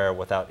 anywhere,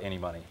 without any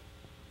money.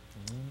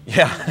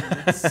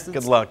 Yeah,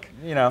 good luck.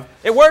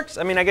 It works.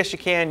 I mean, I guess you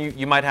can.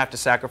 You might have to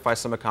sacrifice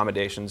some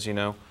accommodations.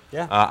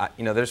 Yeah.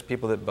 There's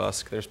people that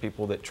busk. There's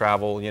people that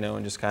travel.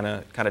 And just kind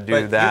of do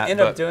but that. You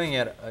end up doing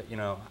it. I don't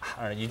know.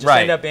 You just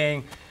end up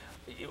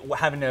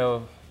having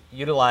to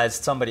utilize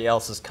somebody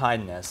else's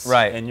kindness.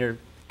 Right. And you're,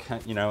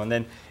 and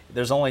then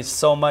there's only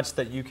so much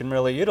that you can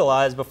really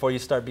utilize before you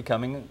start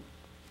becoming.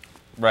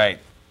 Right.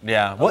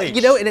 Yeah. Well,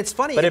 and it's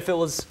funny.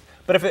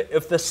 But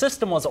if the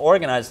system was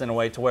organized in a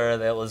way to where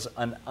there was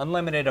an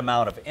unlimited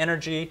amount of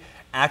energy,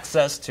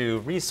 access to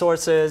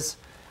resources,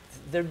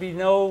 there'd be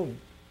no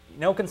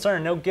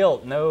concern, no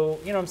guilt, no,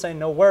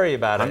 no worry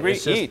about it. Hungry,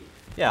 eat.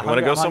 Yeah. You want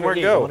to go somewhere,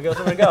 go. You want to go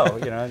somewhere,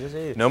 go. Just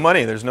eat. No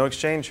money. There's no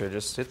exchange here.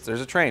 There's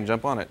a train.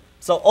 Jump on it.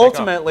 So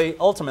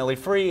ultimately,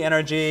 free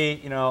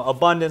energy,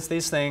 abundance.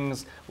 These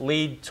things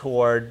lead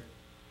toward,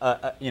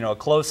 a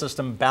closed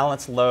system,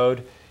 balanced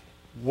load,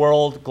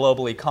 world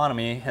global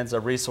economy, hence a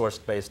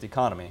resource-based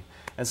economy.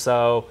 And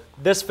so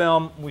this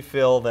film, we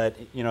feel that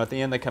at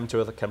the end they come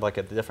to kind of like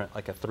a different,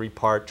 like a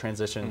three-part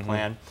transition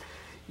plan,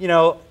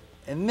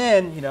 and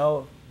then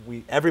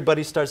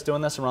everybody starts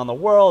doing this around the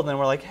world, and then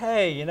we're like,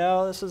 hey,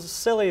 this is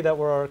silly that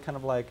we're kind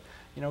of like,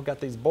 got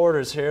these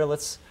borders here.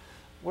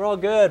 We're all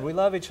good. We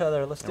love each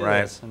other. Let's do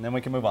this, and then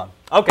we can move on.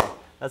 Okay,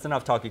 that's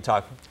enough talky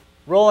talk.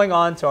 Rolling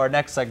on to our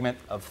next segment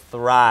of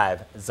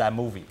Thrive, the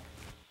movie.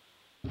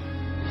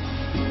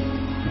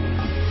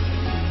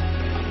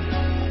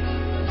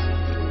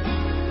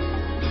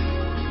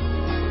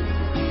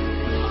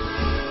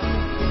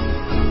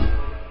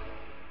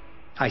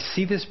 I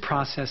see this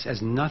process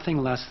as nothing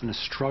less than a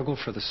struggle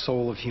for the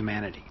soul of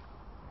humanity.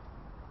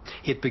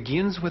 It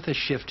begins with a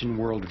shift in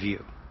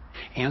worldview,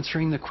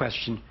 answering the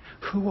question,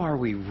 who are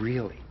we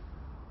really?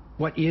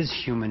 What is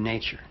human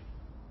nature?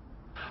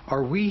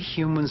 Are we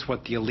humans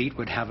what the elite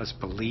would have us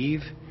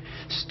believe?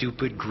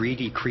 Stupid,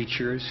 greedy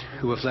creatures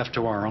who, if left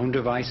to our own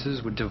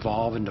devices, would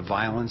devolve into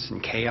violence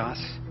and chaos,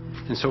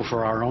 and so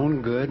for our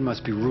own good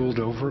must be ruled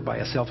over by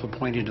a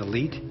self-appointed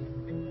elite?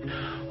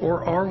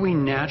 Or are we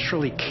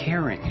naturally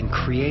caring and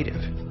creative?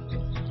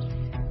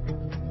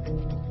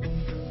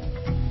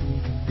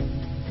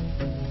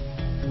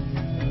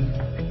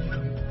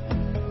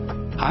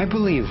 I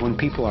believe when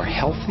people are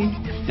healthy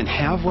and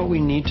have what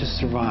we need to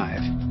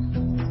survive,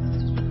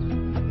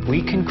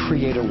 we can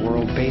create a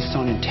world based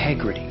on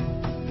integrity,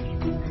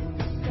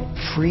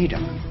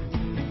 freedom,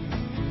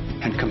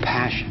 and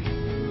compassion.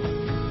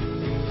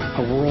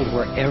 A world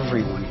where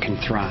everyone can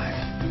thrive.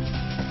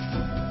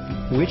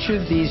 Which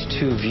of these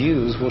two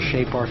views will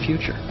shape our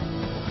future?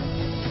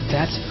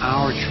 That's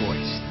our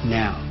choice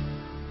now.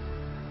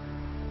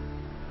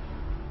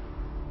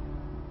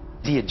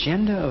 The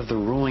agenda of the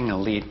ruling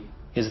elite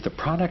is the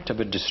product of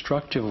a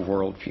destructive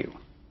worldview,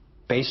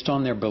 based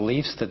on their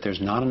beliefs that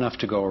there's not enough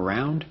to go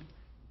around,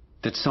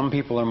 that some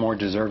people are more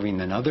deserving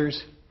than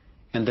others,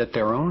 and that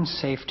their own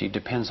safety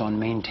depends on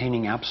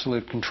maintaining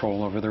absolute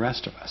control over the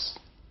rest of us.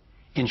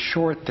 In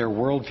short, their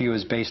worldview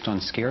is based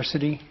on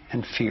scarcity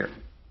and fear.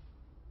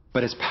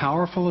 But as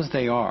powerful as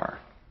they are,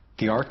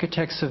 the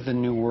architects of the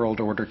New World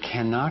Order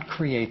cannot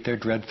create their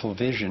dreadful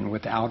vision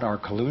without our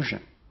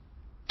collusion.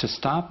 To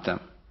stop them,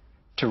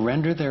 to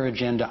render their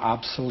agenda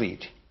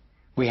obsolete,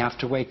 we have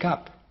to wake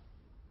up.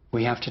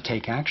 We have to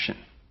take action.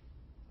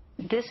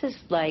 This is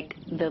like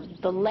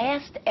the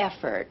last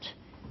effort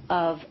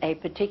of a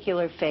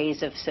particular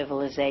phase of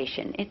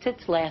civilization. It's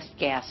its last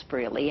gasp,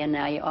 really, and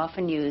I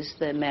often use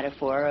the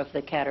metaphor of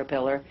the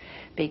caterpillar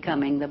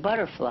becoming the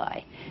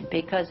butterfly,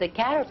 because the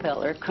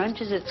caterpillar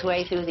crunches its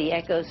way through the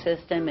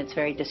ecosystem. It's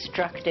very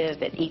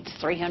destructive. It eats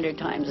 300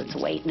 times its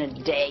weight in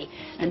a day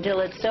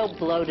until it's so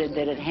bloated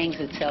that it hangs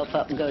itself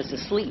up and goes to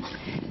sleep,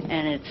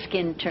 and its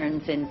skin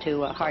turns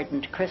into a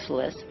hardened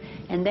chrysalis.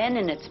 And then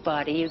in its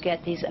body you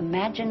get these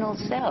imaginal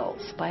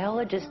cells,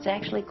 biologists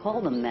actually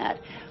call them that,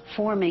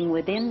 forming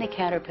within the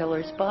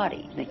caterpillar's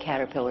body. The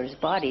caterpillar's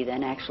body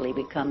then actually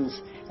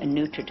becomes a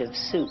nutritive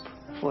soup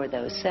for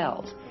those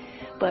cells.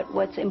 But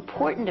what's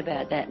important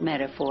about that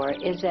metaphor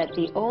is that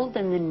the old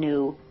and the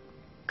new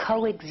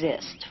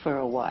coexist for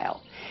a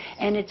while.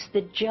 And it's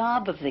the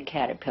job of the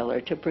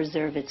caterpillar to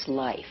preserve its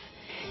life.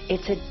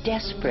 It's a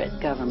desperate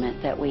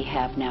government that we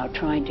have now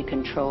trying to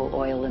control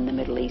oil in the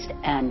Middle East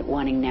and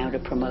wanting now to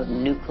promote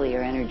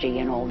nuclear energy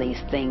and all these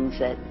things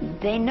that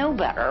they know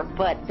better,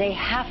 but they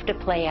have to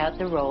play out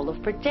the role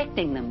of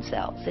protecting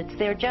themselves. It's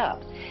their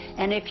job.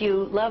 And if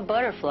you love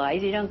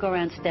butterflies, you don't go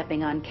around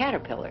stepping on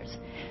caterpillars.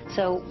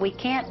 So we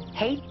can't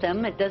hate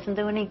them. It doesn't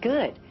do any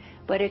good.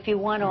 But if you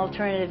want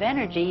alternative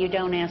energy, you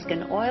don't ask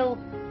an oil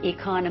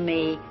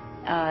economy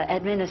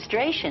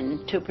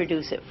administration to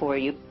produce it for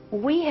you.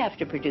 We have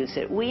to produce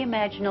it. We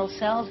imaginal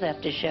cells have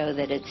to show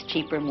that it's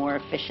cheaper, more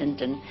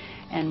efficient,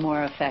 and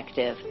more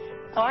effective.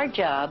 Our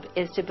job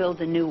is to build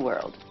a new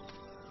world.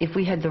 If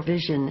we had the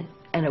vision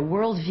and a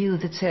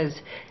worldview that says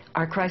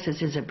our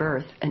crisis is a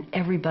birth and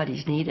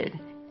everybody's needed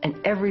and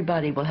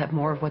everybody will have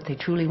more of what they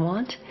truly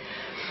want,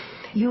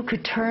 you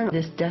could turn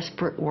this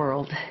desperate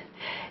world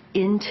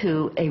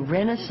into a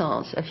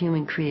renaissance of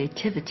human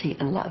creativity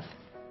and love.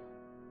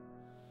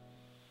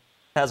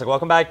 Fantastic.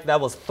 Welcome back. That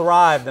was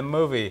Thrive, the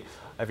movie.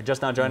 If you're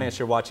just now joining us,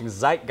 you're watching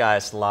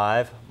Zeitgeist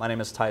Live. My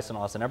name is Tyson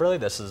Austin Eberly.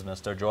 This is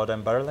Mr.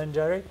 Jordan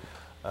Berlingeri,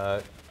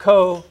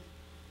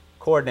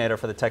 co-coordinator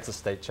for the Texas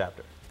State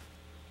Chapter.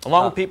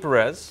 Along with Pete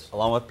Perez.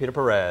 Along with Peter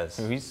Perez.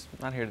 He's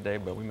not here today,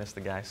 but we missed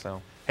the guy,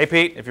 so. Hey,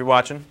 Pete, if you're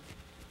watching,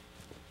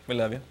 we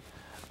love you.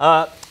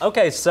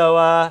 Okay,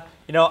 so,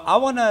 you know, I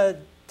want to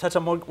touch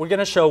on, we're going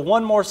to show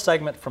one more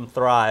segment from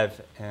Thrive,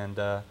 and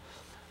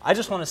I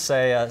just want to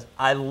say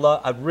I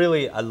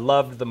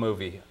loved the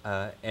movie,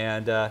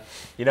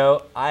 you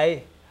know,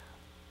 I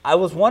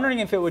was wondering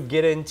if it would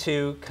get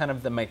into kind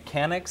of the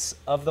mechanics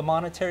of the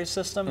monetary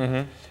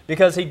system,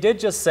 because he did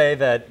just say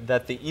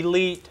that the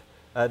elite,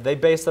 they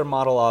base their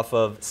model off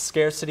of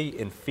scarcity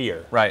and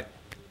fear. Right.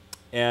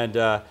 And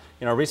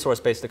you know, a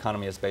resource-based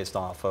economy is based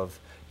off of,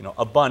 you know,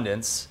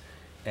 abundance,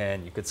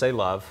 and you could say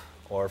love,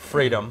 or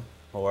freedom,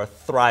 or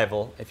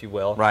thrival, if you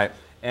will. Right.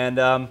 And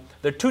there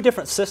are two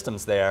different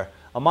systems there.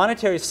 A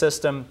monetary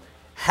system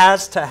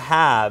has to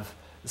have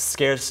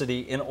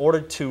scarcity in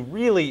order to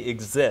really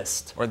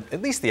exist. Or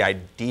at least the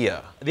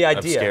idea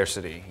of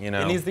scarcity, you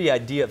know. It needs the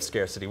idea of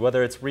scarcity,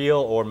 whether it's real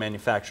or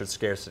manufactured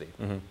scarcity.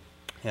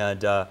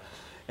 And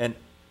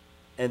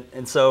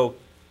so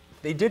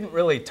they didn't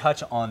really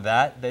touch on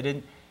that. They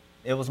didn't.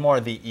 It was more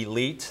the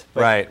elite.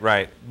 But,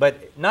 right.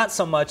 But not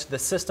so much the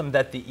system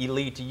that the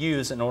elite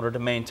use in order to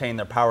maintain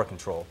their power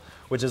control,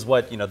 which is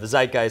what, you know, the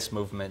Zeitgeist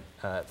movement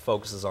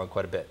focuses on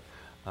quite a bit.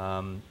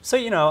 So,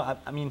 you know,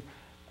 I mean,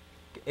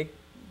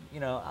 you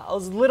know, I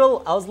was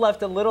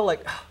left a little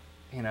like,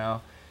 you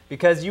know,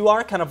 because you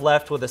are kind of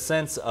left with a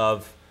sense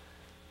of,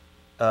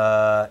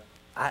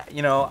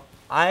 you know,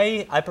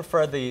 I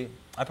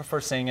prefer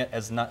seeing it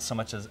as not so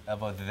much as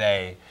of a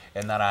they,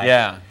 and that I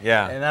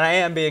and that I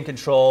am being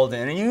controlled,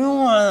 and you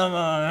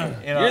know,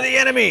 you're the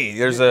enemy.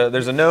 There's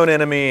a known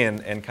enemy,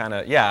 and kind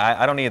of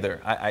I don't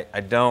either.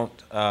 I don't,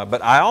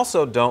 but I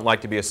also don't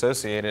like to be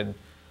associated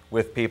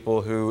with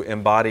people who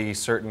embody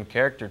certain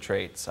character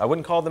traits. I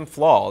wouldn't call them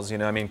flaws, you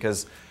know. I mean,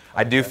 because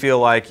I do feel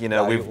like, you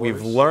know,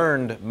 we've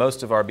learned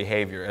most of our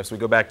behavior as we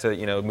go back to,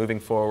 you know, moving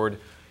forward.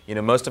 You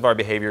know, most of our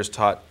behavior is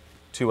taught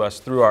to us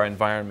through our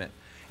environment.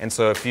 And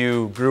so if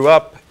you grew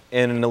up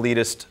in an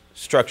elitist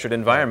structured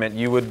environment,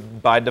 you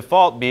would by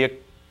default be an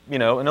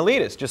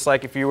elitist, just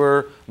like if you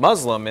were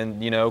Muslim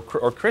and, you know,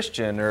 or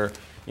Christian or,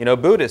 you know,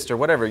 Buddhist or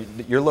whatever.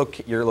 Your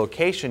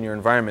location, your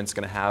environment's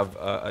going to have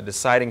a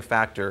deciding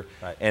factor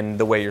in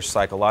the way your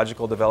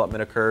psychological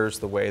development occurs,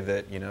 the way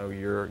that, you know,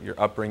 your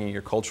upbringing,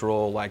 your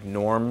cultural like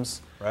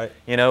norms. Right.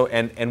 You know,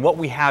 and what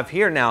we have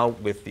here now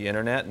with the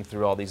internet and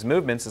through all these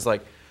movements is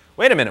like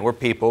wait a minute, we're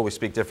people, we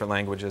speak different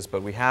languages,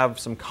 but we have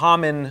some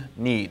common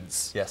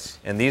needs. Yes.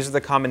 And these are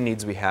the common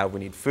needs we have. We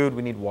need food,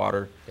 we need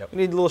water, we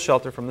need a little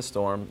shelter from the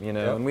storm, you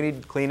know, and we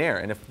need clean air.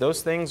 And if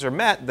those things are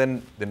met,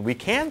 then we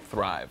can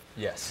thrive.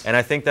 Yes. And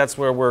I think that's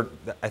where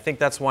I think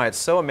that's why it's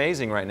so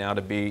amazing right now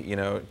to be, you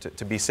know,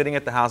 to be sitting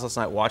at the house last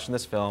night watching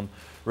this film,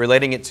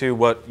 relating it to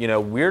what, you know,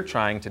 we're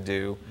trying to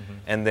do,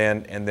 and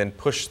then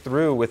push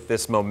through with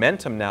this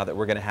momentum now that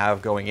we're going to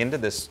have going into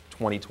this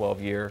 2012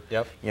 year.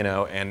 You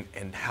know,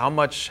 and how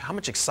much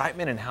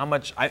excitement and how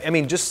much I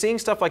mean, just seeing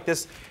stuff like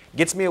this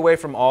gets me away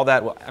from all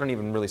that. Well, I don't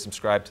even really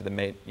subscribe to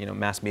the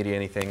mass media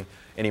anything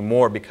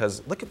anymore,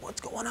 because look at what's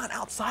going on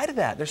outside of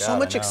that. There's so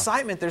much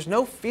excitement. There's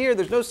no fear.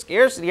 There's no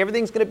scarcity.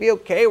 Everything's going to be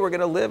okay. We're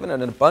going to live in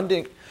an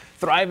abundant,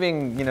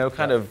 thriving, you know,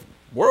 kind of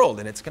world,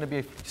 and it's going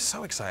to be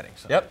so exciting.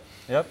 So.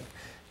 Yep.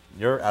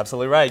 You're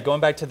absolutely right.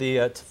 Going back to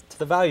the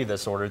value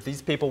disorder,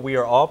 these people, we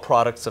are all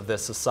products of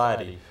this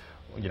society.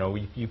 You know,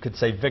 you could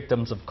say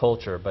victims of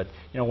culture, but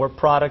you know, we're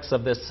products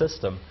of this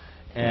system,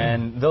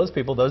 and those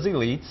people, those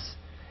elites,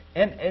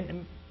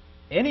 and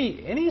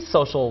any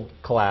social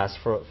class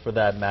for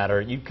that matter,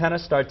 you kind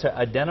of start to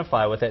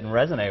identify with it and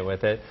resonate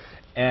with it,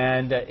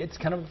 and it's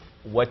kind of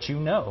what you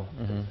know.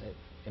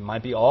 It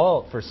might be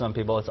all, for some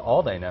people, it's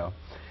all they know.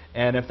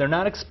 And if they're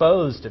not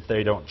exposed, if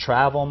they don't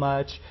travel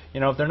much, you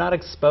know, if they're not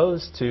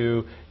exposed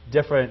to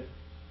different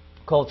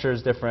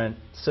cultures, different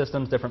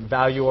systems, different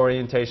value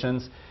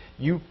orientations,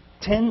 we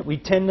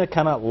tend to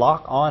kind of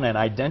lock on and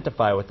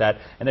identify with that,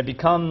 and it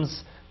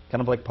becomes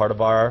kind of like part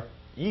of our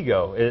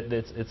ego.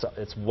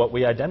 It's what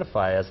we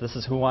identify as. This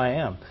is who I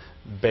am,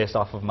 based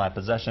off of my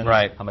possessions,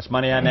 how much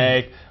money I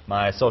make,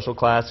 my social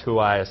class, who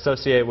I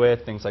associate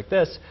with, things like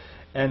this.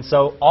 And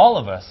so all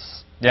of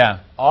us,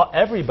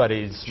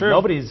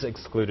 nobody's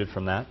excluded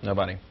from that.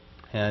 Nobody.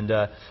 And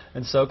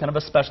so kind of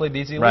especially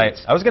these elites. Right.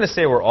 I was going to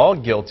say we're all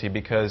guilty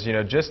because, you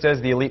know, just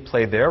as the elite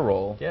play their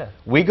role,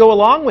 we go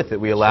along with it.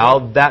 We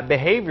allow that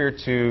behavior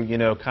to, you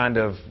know, kind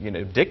of, you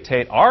know,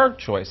 dictate our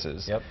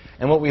choices.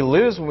 And what we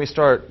lose when we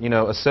start, you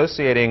know,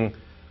 associating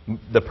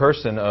the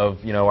person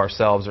of, you know,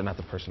 ourselves, or not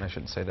the person, I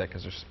shouldn't say that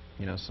because there's,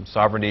 you know, some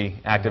sovereignty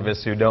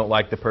activists who don't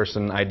like the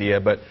person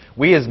idea, but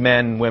we as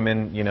men,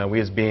 women, you know,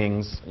 we as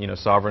beings, you know,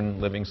 sovereign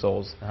living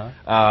souls,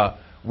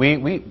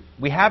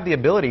 we have the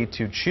ability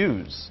to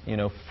choose, you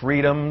know,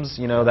 freedoms,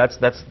 you know,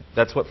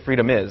 that's what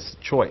freedom is,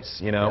 choice,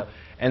 you know.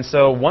 And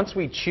so once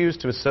we choose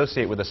to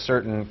associate with a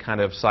certain kind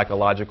of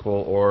psychological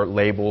or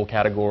label,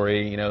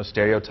 category, you know,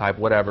 stereotype,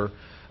 whatever,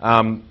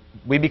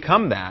 we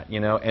become that, you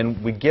know,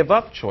 and we give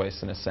up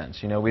choice in a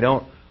sense. You know,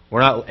 we're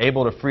not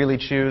able to freely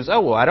choose,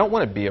 oh, well, I don't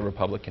want to be a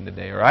Republican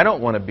today, or I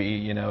don't want to be,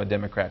 you know, a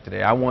Democrat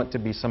today. I want to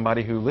be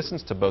somebody who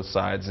listens to both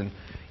sides and,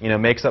 you know,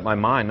 makes up my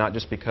mind, not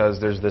just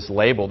because there's this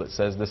label that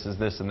says this is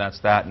this and that's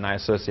that, and I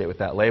associate with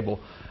that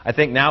label. I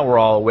think now we're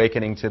all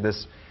awakening to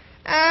this,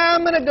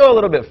 I'm going to go a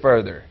little bit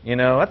further. You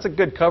know, that's a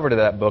good cover to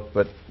that book,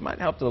 but it might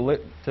help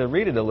to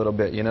read it a little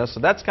bit, you know. So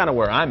that's kind of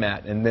where I'm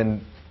at. And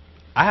then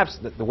I have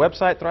the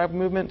website Thrive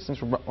Movement.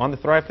 Since we're on the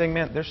Thrive thing,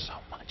 man, there's so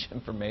much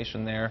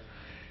information there,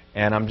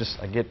 and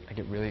I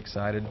get really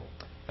excited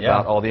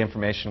about all the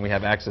information we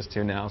have access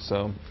to now.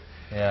 So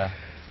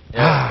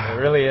it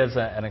really is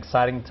an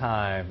exciting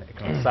time,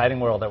 an exciting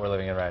world that we're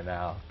living in right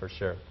now, for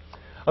sure.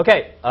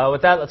 Okay,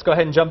 with that, let's go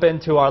ahead and jump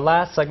into our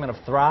last segment of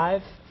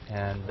Thrive,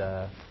 and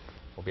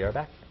we'll be right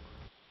back.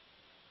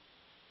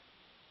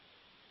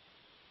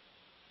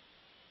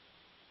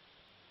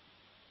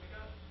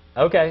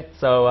 Okay,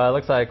 so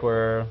looks like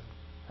we're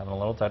having a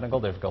little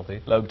technical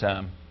difficulty. Load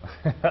time.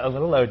 A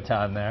little load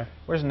time there.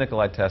 Where's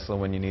Nikolai Tesla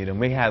when you need him?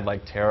 We had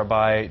like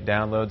terabyte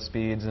download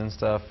speeds and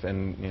stuff,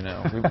 and you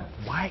know,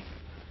 why?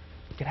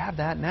 We could have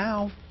that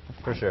now.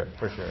 For sure.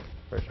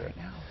 Right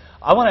now.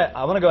 I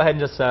want to go ahead and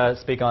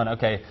just speak on,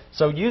 okay,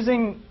 so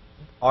using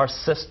our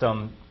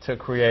system to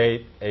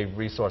create a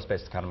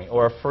resource-based economy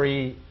or a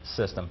free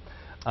system.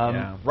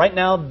 Right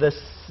now,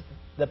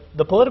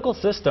 the political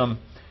system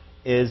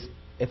is,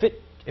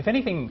 if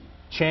anything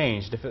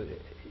changed,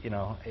 you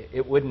know,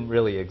 it wouldn't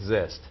really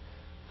exist.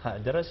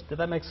 Did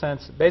that make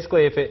sense?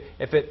 Basically, if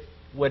it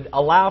would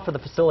allow for the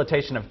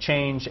facilitation of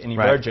change and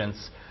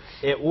emergence,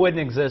 it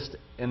wouldn't exist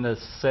in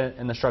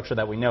the structure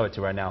that we know it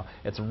to right now.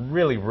 It's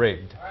really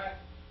rigged.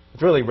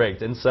 It's really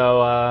rigged. And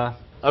so,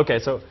 okay,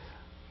 so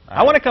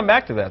I want to come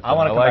back to that. I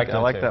want to come back to that.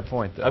 I like that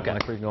point. Though. Okay, I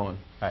want to keep going.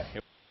 All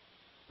right.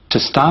 To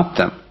stop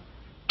them,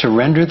 to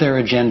render their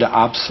agenda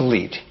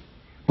obsolete,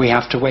 we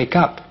have to wake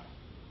up.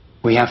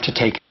 We have to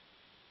take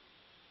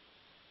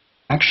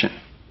action.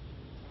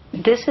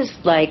 This is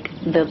like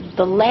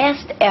the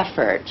last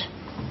effort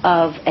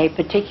of a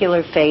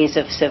particular phase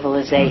of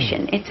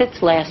civilization. It's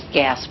its last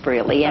gasp,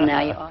 really. And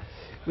now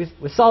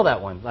we saw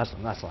that one. That's the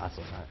last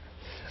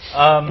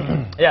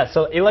one. Yeah.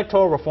 So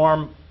electoral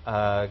reform.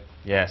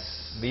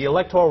 Yes. The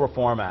Electoral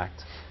Reform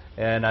Act,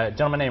 and a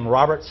gentleman named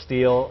Robert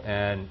Steele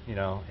and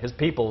his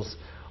peoples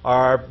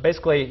are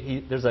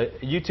basically. There's a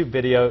YouTube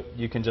video.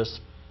 You can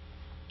just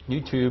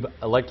YouTube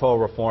Electoral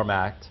Reform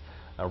Act,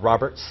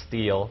 Robert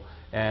Steele,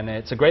 And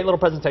it's a great little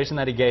presentation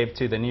that he gave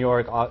to the New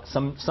York,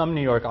 some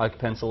New York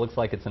occupants. It looks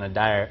like it's in a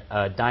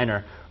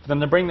diner. For them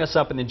to bring this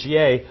up in the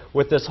GA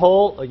with this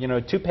whole,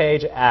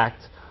 2-page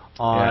act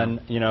on,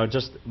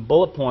 just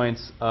bullet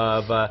points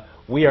of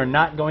we are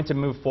not going to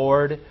move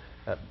forward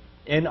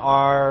in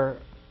our,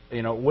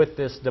 with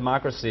this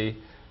democracy.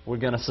 We're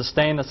going to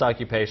sustain this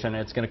occupation.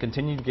 It's going to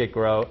continue to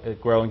grow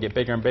and get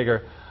bigger and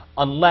bigger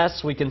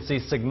unless we can see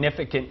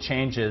significant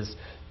changes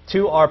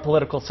to our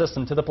political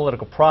system, to the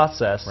political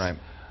process. Right.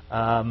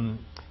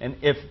 And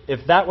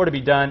if that were to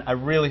be done, I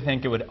really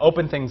think it would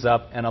open things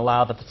up and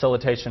allow the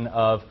facilitation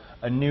of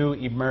a new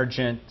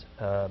emergent,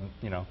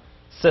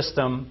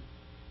 system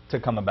to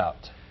come about.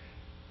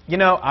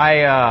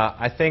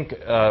 I think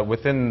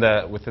within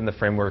the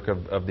framework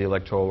of the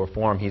electoral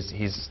reform,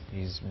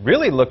 he's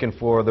really looking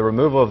for the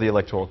removal of the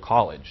electoral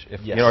college.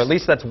 Yes. At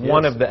least that's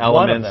one of the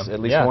elements, at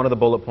least one of the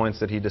bullet points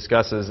that he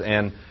discusses.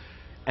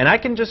 And I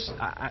can just,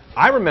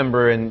 I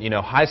remember in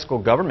high school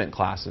government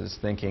classes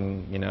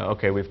thinking,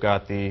 okay, we've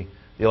got the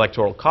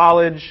electoral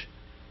college,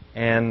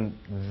 and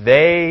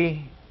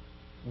they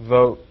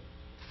vote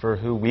for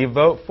who we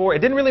vote for. It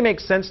didn't really make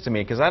sense to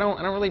me because I don't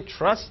really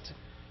trust.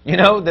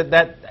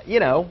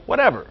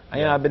 Whatever.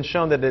 Yeah. I've been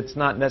shown that it's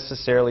not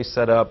necessarily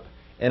set up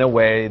in a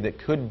way that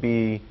could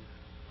be,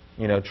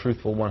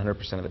 truthful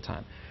 100% of the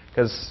time.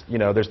 Because,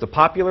 there's the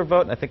popular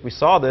vote, and I think we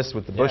saw this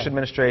with the Bush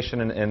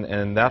administration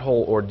and that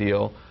whole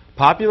ordeal.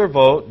 Popular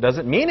vote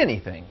doesn't mean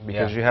anything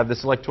because you have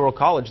this electoral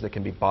college that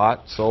can be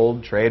bought,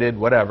 sold, traded,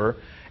 whatever.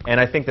 And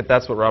I think that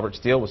that's what Robert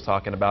Steele was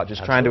talking about,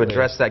 just trying to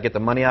address that, get the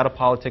money out of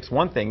politics.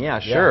 One thing,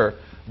 sure.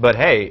 But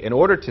hey, in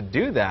order to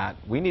do that,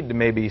 we need to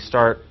maybe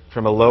start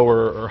from a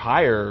lower or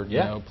higher,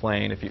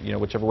 plane, if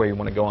whichever way you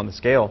want to go on the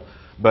scale.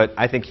 But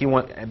I think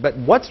but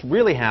what's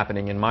really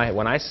happening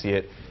when I see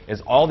it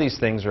is all these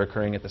things are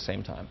occurring at the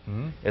same time.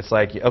 Mm-hmm. It's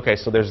like, okay,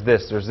 so there's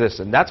this,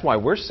 and that's why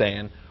we're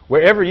saying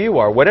wherever you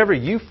are, whatever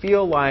you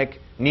feel like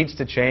needs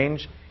to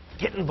change,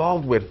 get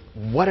involved with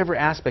whatever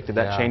aspect of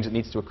that change that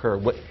needs to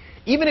occur.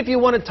 Even if you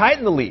want to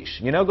tighten the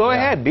leash, go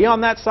ahead, be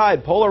on that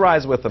side,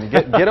 polarize with them,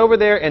 get over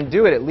there and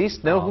do it. At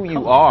least know who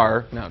you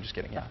are. No, I'm just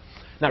kidding. Yeah,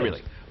 not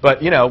really. But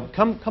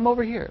come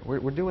over here.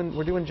 We're doing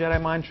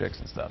Jedi mind tricks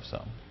and stuff.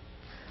 So.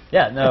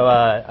 Yeah, no,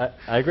 I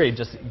agree.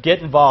 Just get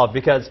involved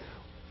because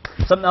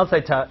something else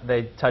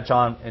they touch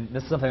on, and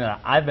this is something that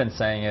I've been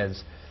saying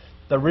is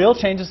the real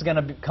change is going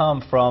to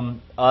come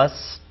from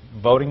us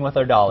voting with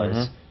our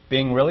dollars,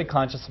 being really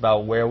conscious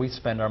about where we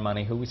spend our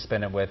money, who we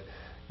spend it with.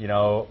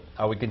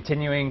 Are we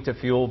continuing to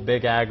fuel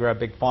big agri,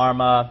 big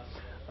pharma,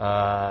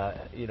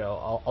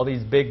 all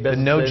these big businesses?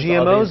 The no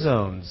GMO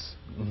zones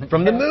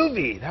from the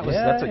movie.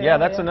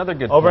 That's another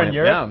good point. In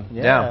Europe,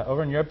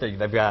 over in Europe,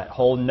 they've got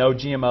whole no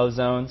GMO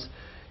zones.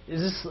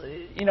 Is this,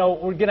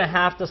 we're going to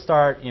have to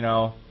start,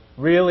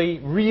 really,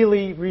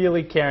 really,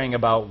 really caring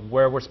about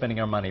where we're spending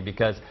our money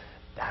because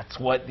that's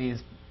what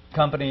these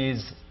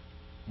companies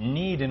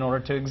need in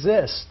order to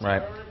exist.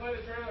 Right.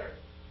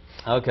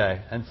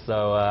 Okay, and so,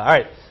 all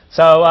right.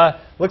 So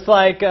looks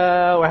like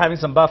we're having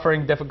some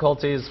buffering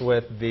difficulties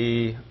with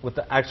the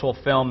actual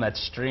film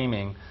that's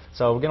streaming.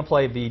 So we're going to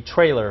play the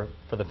trailer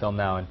for the film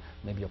now, and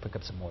maybe you'll pick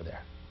up some more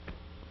there.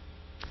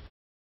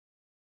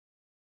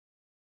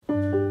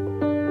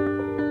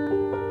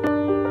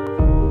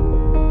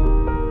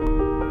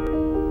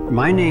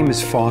 My name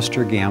is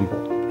Foster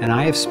Gamble, and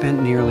I have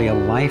spent nearly a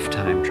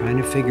lifetime trying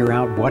to figure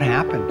out what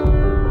happened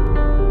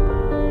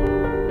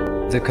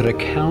that could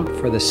account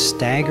for the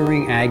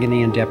staggering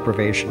agony and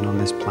deprivation on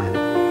this planet.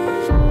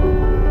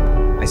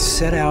 I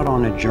set out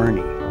on a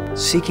journey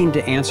seeking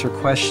to answer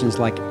questions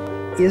like,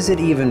 is it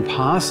even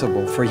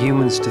possible for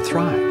humans to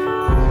thrive?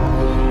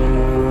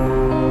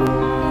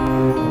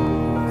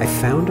 I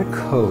found a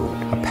code,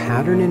 a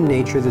pattern in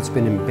nature that's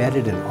been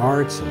embedded in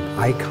arts and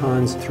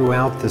icons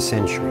throughout the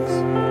centuries.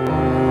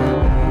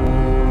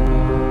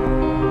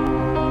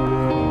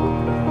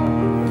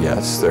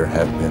 Yes, there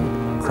have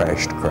been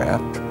crashed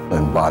craft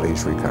and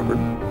bodies recovered.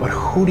 But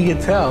who do you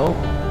tell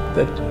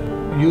that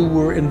you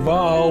were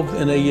involved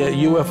in a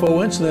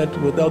UFO incident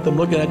without them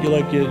looking at you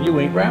like you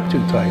ain't wrapped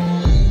too tight?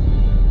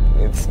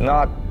 It's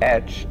not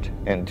etched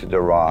into the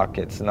rock,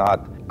 it's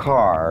not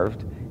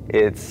carved,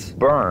 it's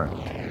burned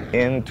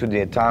into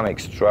the atomic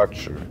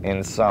structure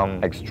in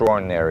some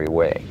extraordinary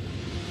way.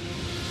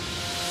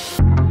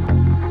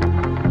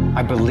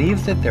 I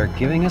believe that they're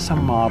giving us a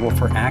model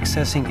for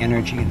accessing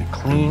energy in a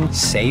clean,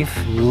 safe,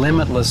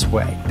 limitless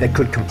way that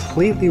could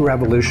completely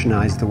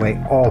revolutionize the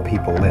way all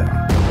people live.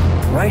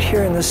 Right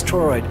here in this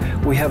toroid,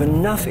 we have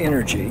enough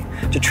energy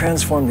to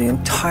transform the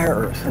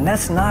entire Earth. And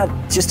that's not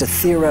just a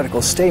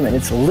theoretical statement,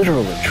 it's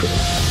literally true.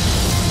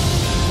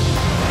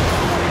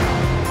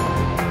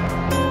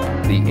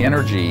 The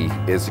energy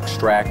is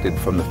extracted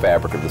from the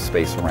fabric of the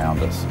space around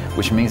us,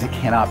 which means it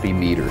cannot be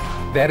metered.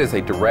 That is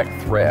a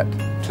direct threat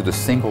to the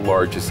single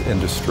largest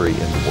industry in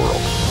the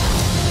world,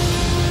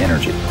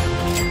 energy.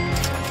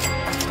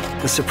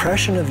 The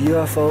suppression of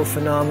UFO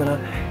phenomena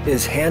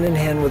is hand in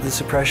hand with the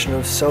suppression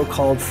of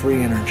so-called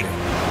free energy.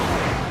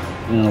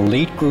 An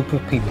elite group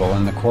of people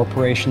and the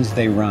corporations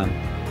they run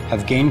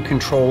have gained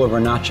control over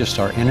not just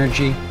our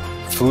energy,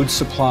 food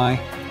supply,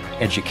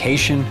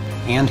 education,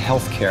 and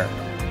health care,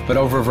 but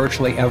over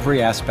virtually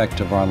every aspect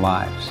of our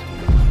lives.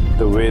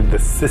 The way the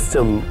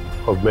system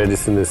of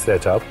medicine is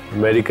set up,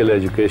 medical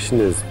education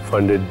is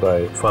funded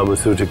by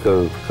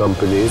pharmaceutical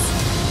companies.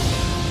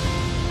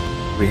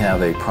 We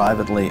have a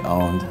privately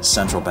owned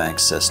central bank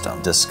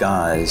system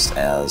disguised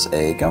as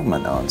a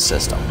government-owned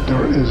system.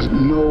 There is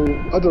no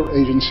other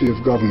agency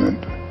of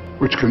government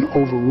which can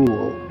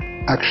overrule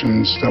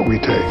actions that we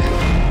take.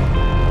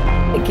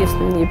 It gives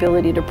them the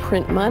ability to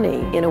print money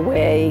in a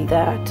way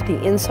that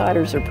the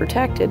insiders are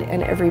protected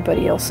and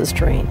everybody else is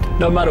trained.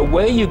 No matter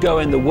where you go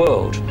in the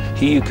world,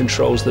 he who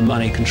controls the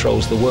money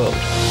controls the world.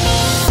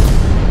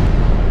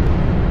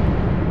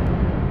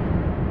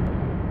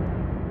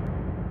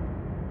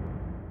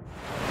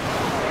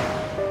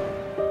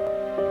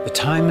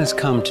 The time has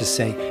come to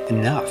say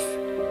enough.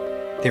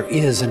 There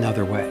is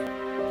another way.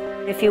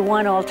 If you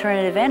want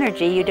alternative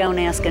energy, you don't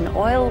ask an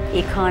oil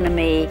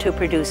economy to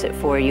produce it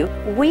for you.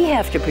 We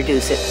have to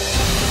produce it.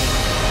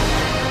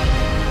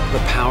 The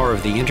power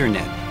of the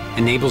internet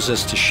enables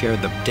us to share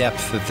the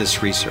depth of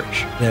this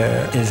research.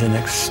 There is an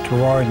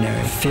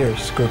extraordinary,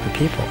 fierce group of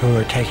people who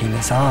are taking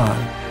this on.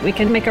 We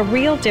can make a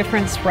real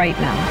difference right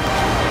now.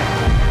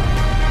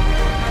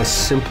 The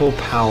simple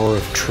power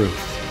of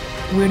truth.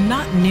 We're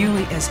not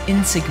nearly as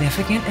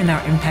insignificant in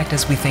our impact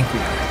as we think we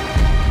are.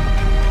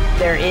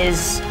 There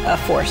is a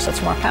force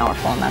that's more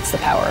powerful, and that's the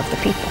power of the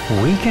people.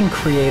 We can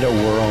create a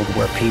world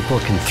where people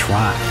can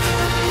thrive.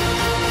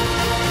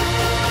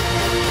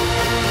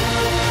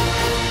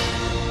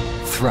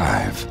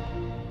 Thrive.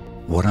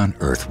 What on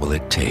earth will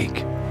it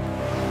take?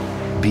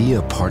 Be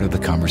a part of the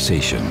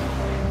conversation.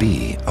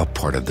 Be a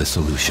part of the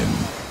solution.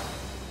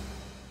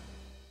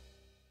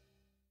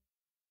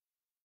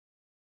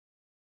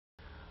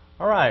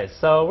 All right,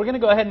 so we're going to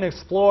go ahead and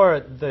explore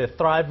the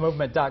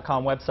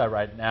thrivemovement.com website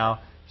right now.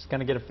 Just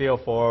kind of get a feel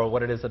for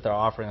what it is that they're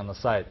offering on the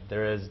site.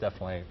 There is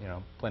definitely,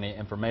 plenty of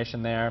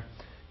information there.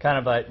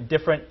 Kind of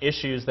different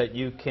issues that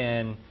you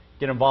can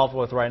get involved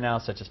with right now,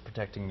 such as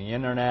protecting the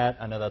internet.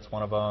 I know that's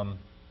one of them.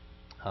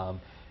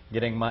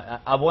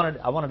 I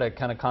wanted to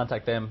kind of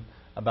contact them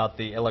about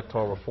the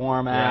Electoral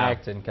Reform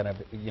Act, and kind of,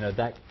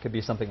 that could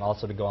be something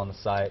also to go on the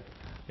site.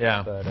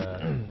 Yeah.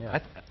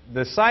 But,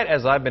 the site,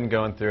 as I've been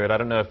going through it, I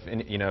don't know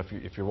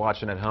if you're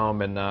watching at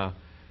home and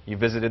you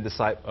visited the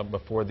site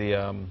before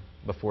the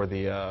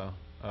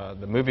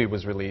movie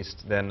was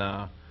released, then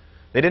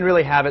they didn't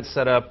really have it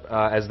set up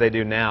as they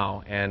do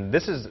now. And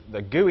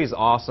the GUI's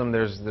awesome.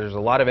 There's a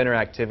lot of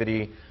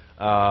interactivity.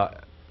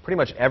 Pretty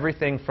much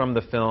everything from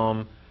the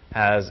film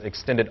has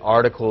extended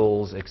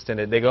articles,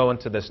 they go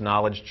into this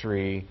knowledge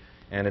tree,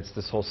 and it's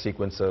this whole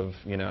sequence of,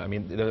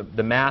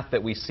 the math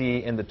that we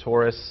see in the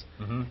torus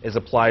is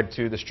applied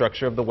to the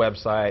structure of the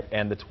website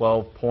and the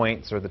 12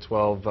 points, or the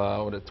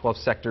 12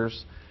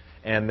 sectors,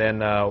 and then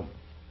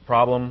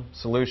problem,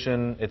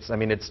 solution.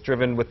 It's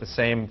driven with the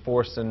same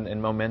force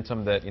and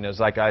momentum that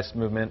Zeitgeist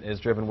movement is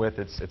driven with.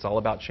 It's all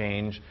about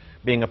change,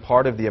 being a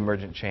part of the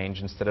emergent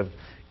change instead of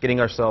getting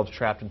ourselves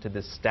trapped into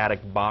this static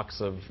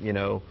box of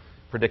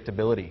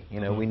predictability.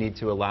 We need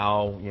to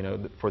allow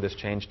for this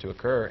change to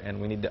occur,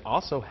 and we need to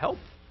also help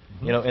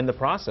in the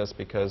process,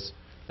 because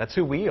that's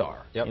who we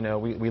are.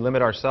 Yep. We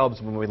limit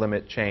ourselves when we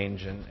limit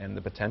change and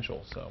the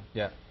potential. So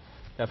yeah.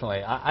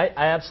 Definitely. I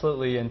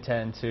absolutely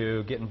intend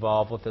to get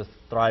involved with the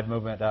Thrive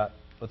movement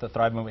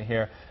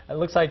here. It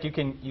looks like you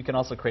can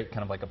also create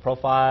kind of like a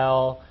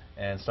profile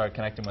and start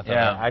connecting with other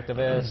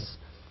activists,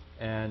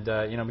 and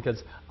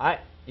because I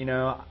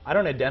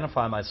don't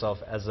identify myself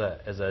as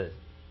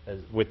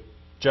with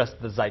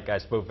just the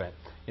Zeitgeist movement.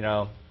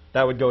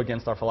 That would go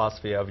against our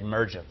philosophy of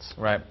emergence.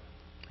 Right.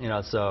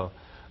 So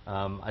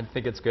I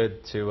think it's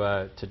good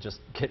to just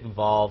get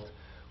involved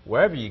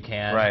wherever you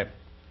can. Right.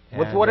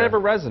 With whatever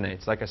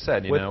resonates, like I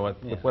said,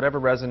 with whatever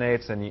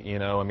resonates,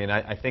 and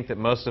I think that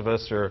most of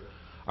us are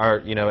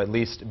at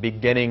least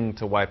beginning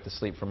to wipe the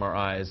sleep from our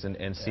eyes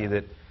and see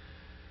that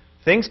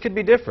things could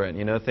be different,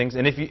 things.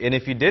 And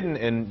if you didn't,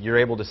 and you're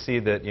able to see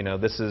that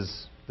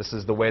this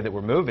is the way that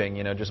we're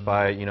moving, just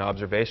by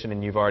observation,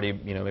 and you've already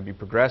maybe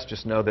progressed,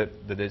 just know that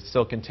it's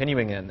still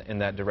continuing in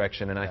that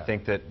direction. And I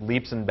think that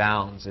leaps and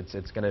bounds,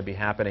 it's going to be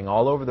happening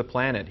all over the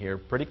planet here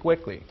pretty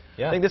quickly.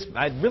 Yeah.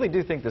 I really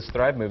do think this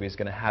Thrive movie is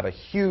going to have a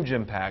huge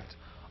impact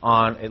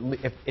on,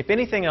 if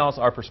anything else,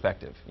 our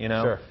perspective.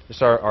 Sure.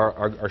 Just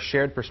our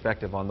shared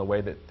perspective on the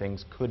way that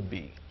things could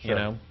be.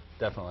 Sure.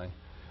 Definitely.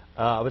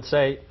 I would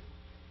say,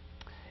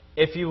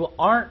 if you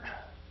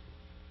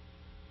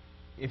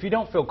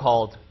don't feel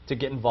called to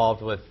get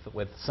involved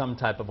with some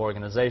type of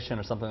organization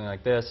or something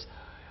like this,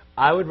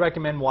 I would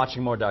recommend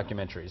watching more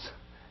documentaries,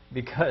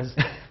 because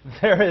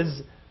there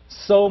is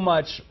so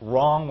much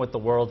wrong with the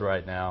world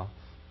right now,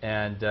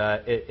 and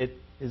it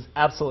is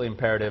absolutely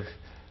imperative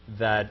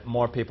that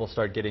more people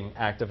start getting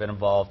active and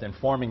involved,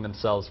 informing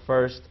themselves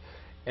first,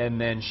 and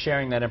then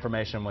sharing that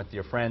information with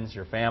your friends,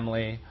 your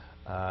family,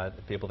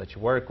 the people that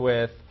you work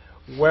with,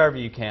 wherever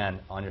you can,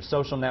 on your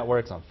social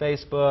networks, on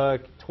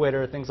Facebook,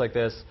 Twitter, things like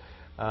this,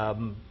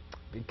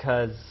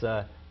 because,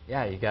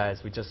 yeah, you guys,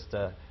 we just,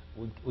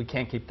 we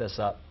can't keep this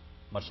up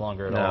much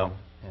longer at all.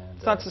 And,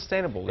 it's not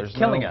sustainable. It's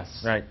killing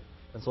us. Right.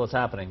 That's what's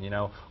happening. You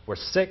know, we're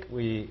sick.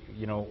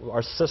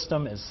 Our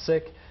system is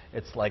sick.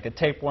 It's like a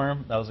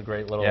tapeworm. That was a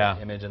great little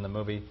image in the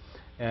movie.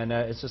 And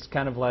it's just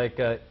kind of like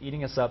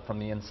eating us up from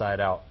the inside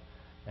out.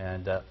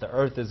 And the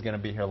Earth is going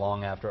to be here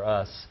long after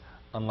us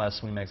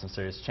unless we make some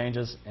serious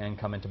changes and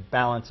come into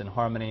balance and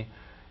harmony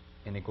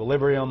and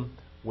equilibrium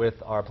with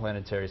our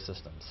planetary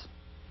systems.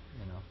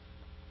 You know.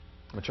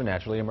 Which are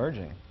naturally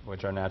emerging.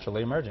 Which are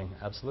naturally emerging,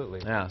 absolutely.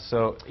 Yeah,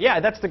 so,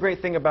 yeah, that's the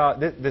great thing about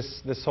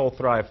this whole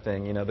Thrive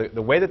thing. You know,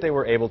 the way that they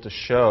were able to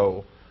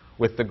show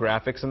with the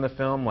graphics in the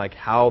film, like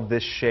how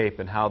this shape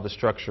and how the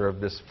structure of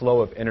this flow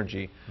of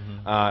energy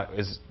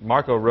is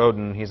Marco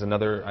Rodin. He's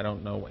another, I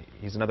don't know,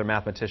 he's another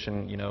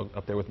mathematician, you know,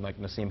 up there with like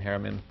Nassim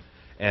Haramein.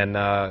 And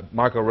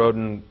Marco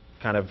Rodin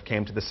kind of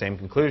came to the same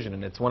conclusion.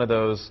 And it's one of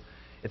those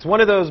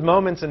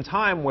moments in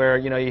time where,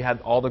 you know, you had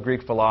all the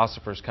Greek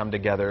philosophers come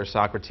together,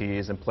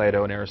 Socrates and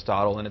Plato and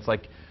Aristotle, and it's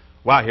like,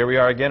 wow, here we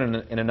are again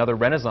in another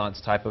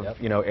Renaissance type of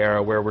you know,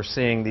 era where we're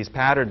seeing these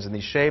patterns and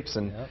these shapes,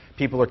 and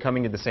people are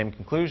coming to the same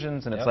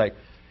conclusions, and it's like,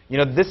 you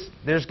know,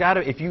 there's got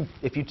to, if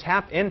you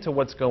tap into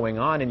what's going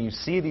on and you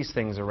see these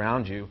things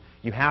around you,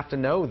 you have to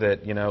know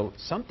that, you know,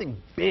 something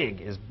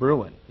big is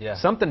brewing.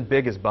 Something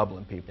big is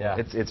bubbling, people.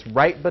 It's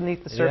right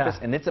beneath the surface,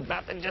 and it's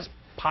about to just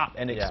pop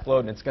and explode,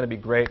 and it's going to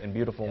be great and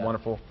beautiful and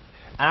wonderful.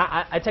 And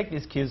I take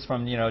these cues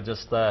from, you know,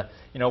 just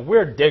you know,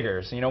 we're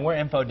diggers. You know, we're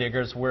info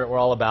diggers. We're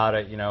all about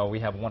it. You know, we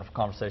have a wonderful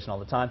conversation all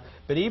the time.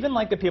 But even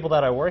like the people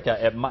that I work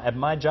at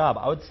my job,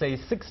 I would say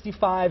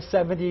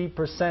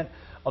 65–70%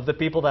 of the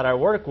people that I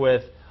work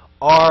with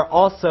are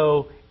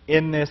also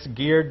in this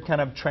geared kind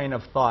of train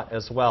of thought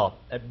as well.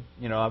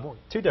 You know, I've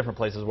worked 2 different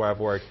places where I've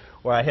worked,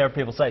 where I hear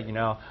people say, you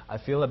know, I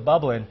feel it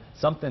bubbling,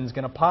 something's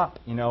going to pop,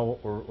 you know,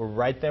 we're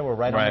right there, we're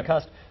right on the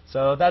cusp.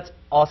 So that's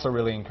also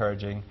really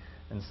encouraging,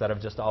 instead of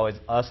just always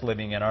us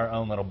living in our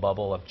own little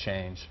bubble of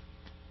change.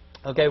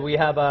 Okay, we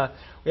have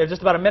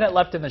just about a minute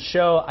left in the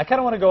show. I kind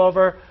of want to go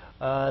over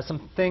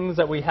some things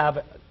that we have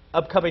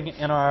upcoming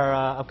in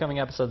our upcoming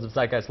episodes of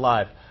Zeitgeist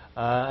Live.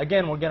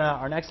 Again,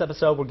 our next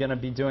episode, we're gonna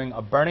be doing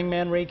a Burning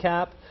Man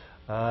recap.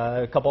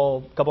 A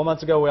couple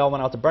months ago, we all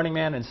went out to Burning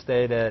Man and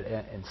stayed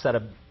instead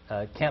of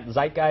Camp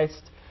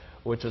Zeitgeist,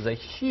 which was a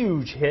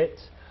huge hit.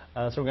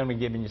 So we're going to be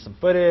giving you some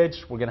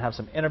footage. We're going to have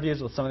some interviews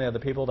with some of the other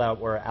people that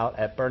were out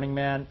at Burning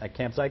Man at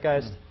Camp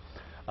Zeitgeist.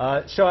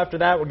 Show after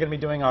that, we're going to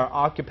be doing our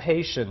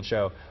occupation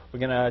show. We're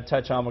going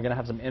to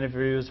have some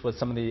interviews with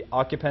some of the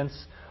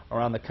occupants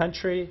around the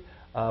country.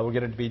 We're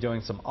going to be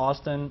doing some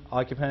Austin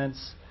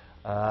occupants.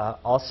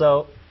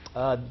 Also,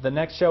 the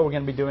next show, we're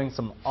going to be doing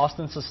some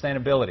Austin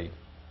sustainability.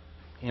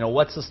 You know,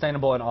 what's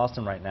sustainable in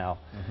Austin right now.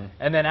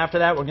 And then after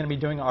that, we're going to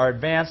be doing our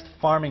advanced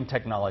farming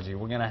technology.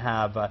 We're going to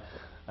have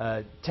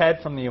Ted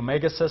from the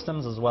Omega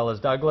Systems, as well as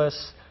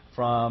Douglas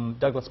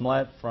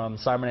Millett from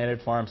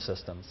Cybernated Farm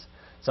Systems.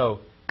 So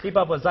keep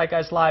up with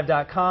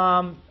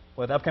ZeitgeistLive.com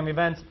with upcoming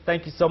events.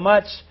 Thank you so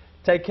much.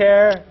 Take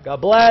care.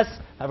 God bless.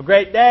 Have a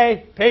great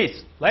day.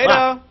 Peace. Later.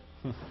 Bye.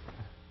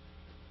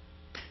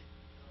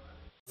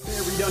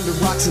 Buried under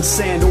rocks and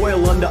sand,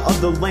 oil under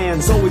other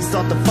lands. Always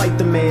thought to fight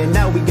the man,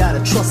 now we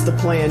gotta trust the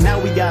plan.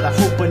 Now we gotta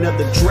hope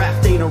another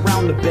draft ain't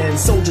around the bend.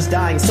 Soldiers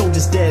dying,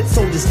 soldiers dead,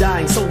 soldiers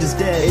dying, soldiers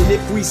dead. And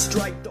if we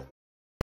strike the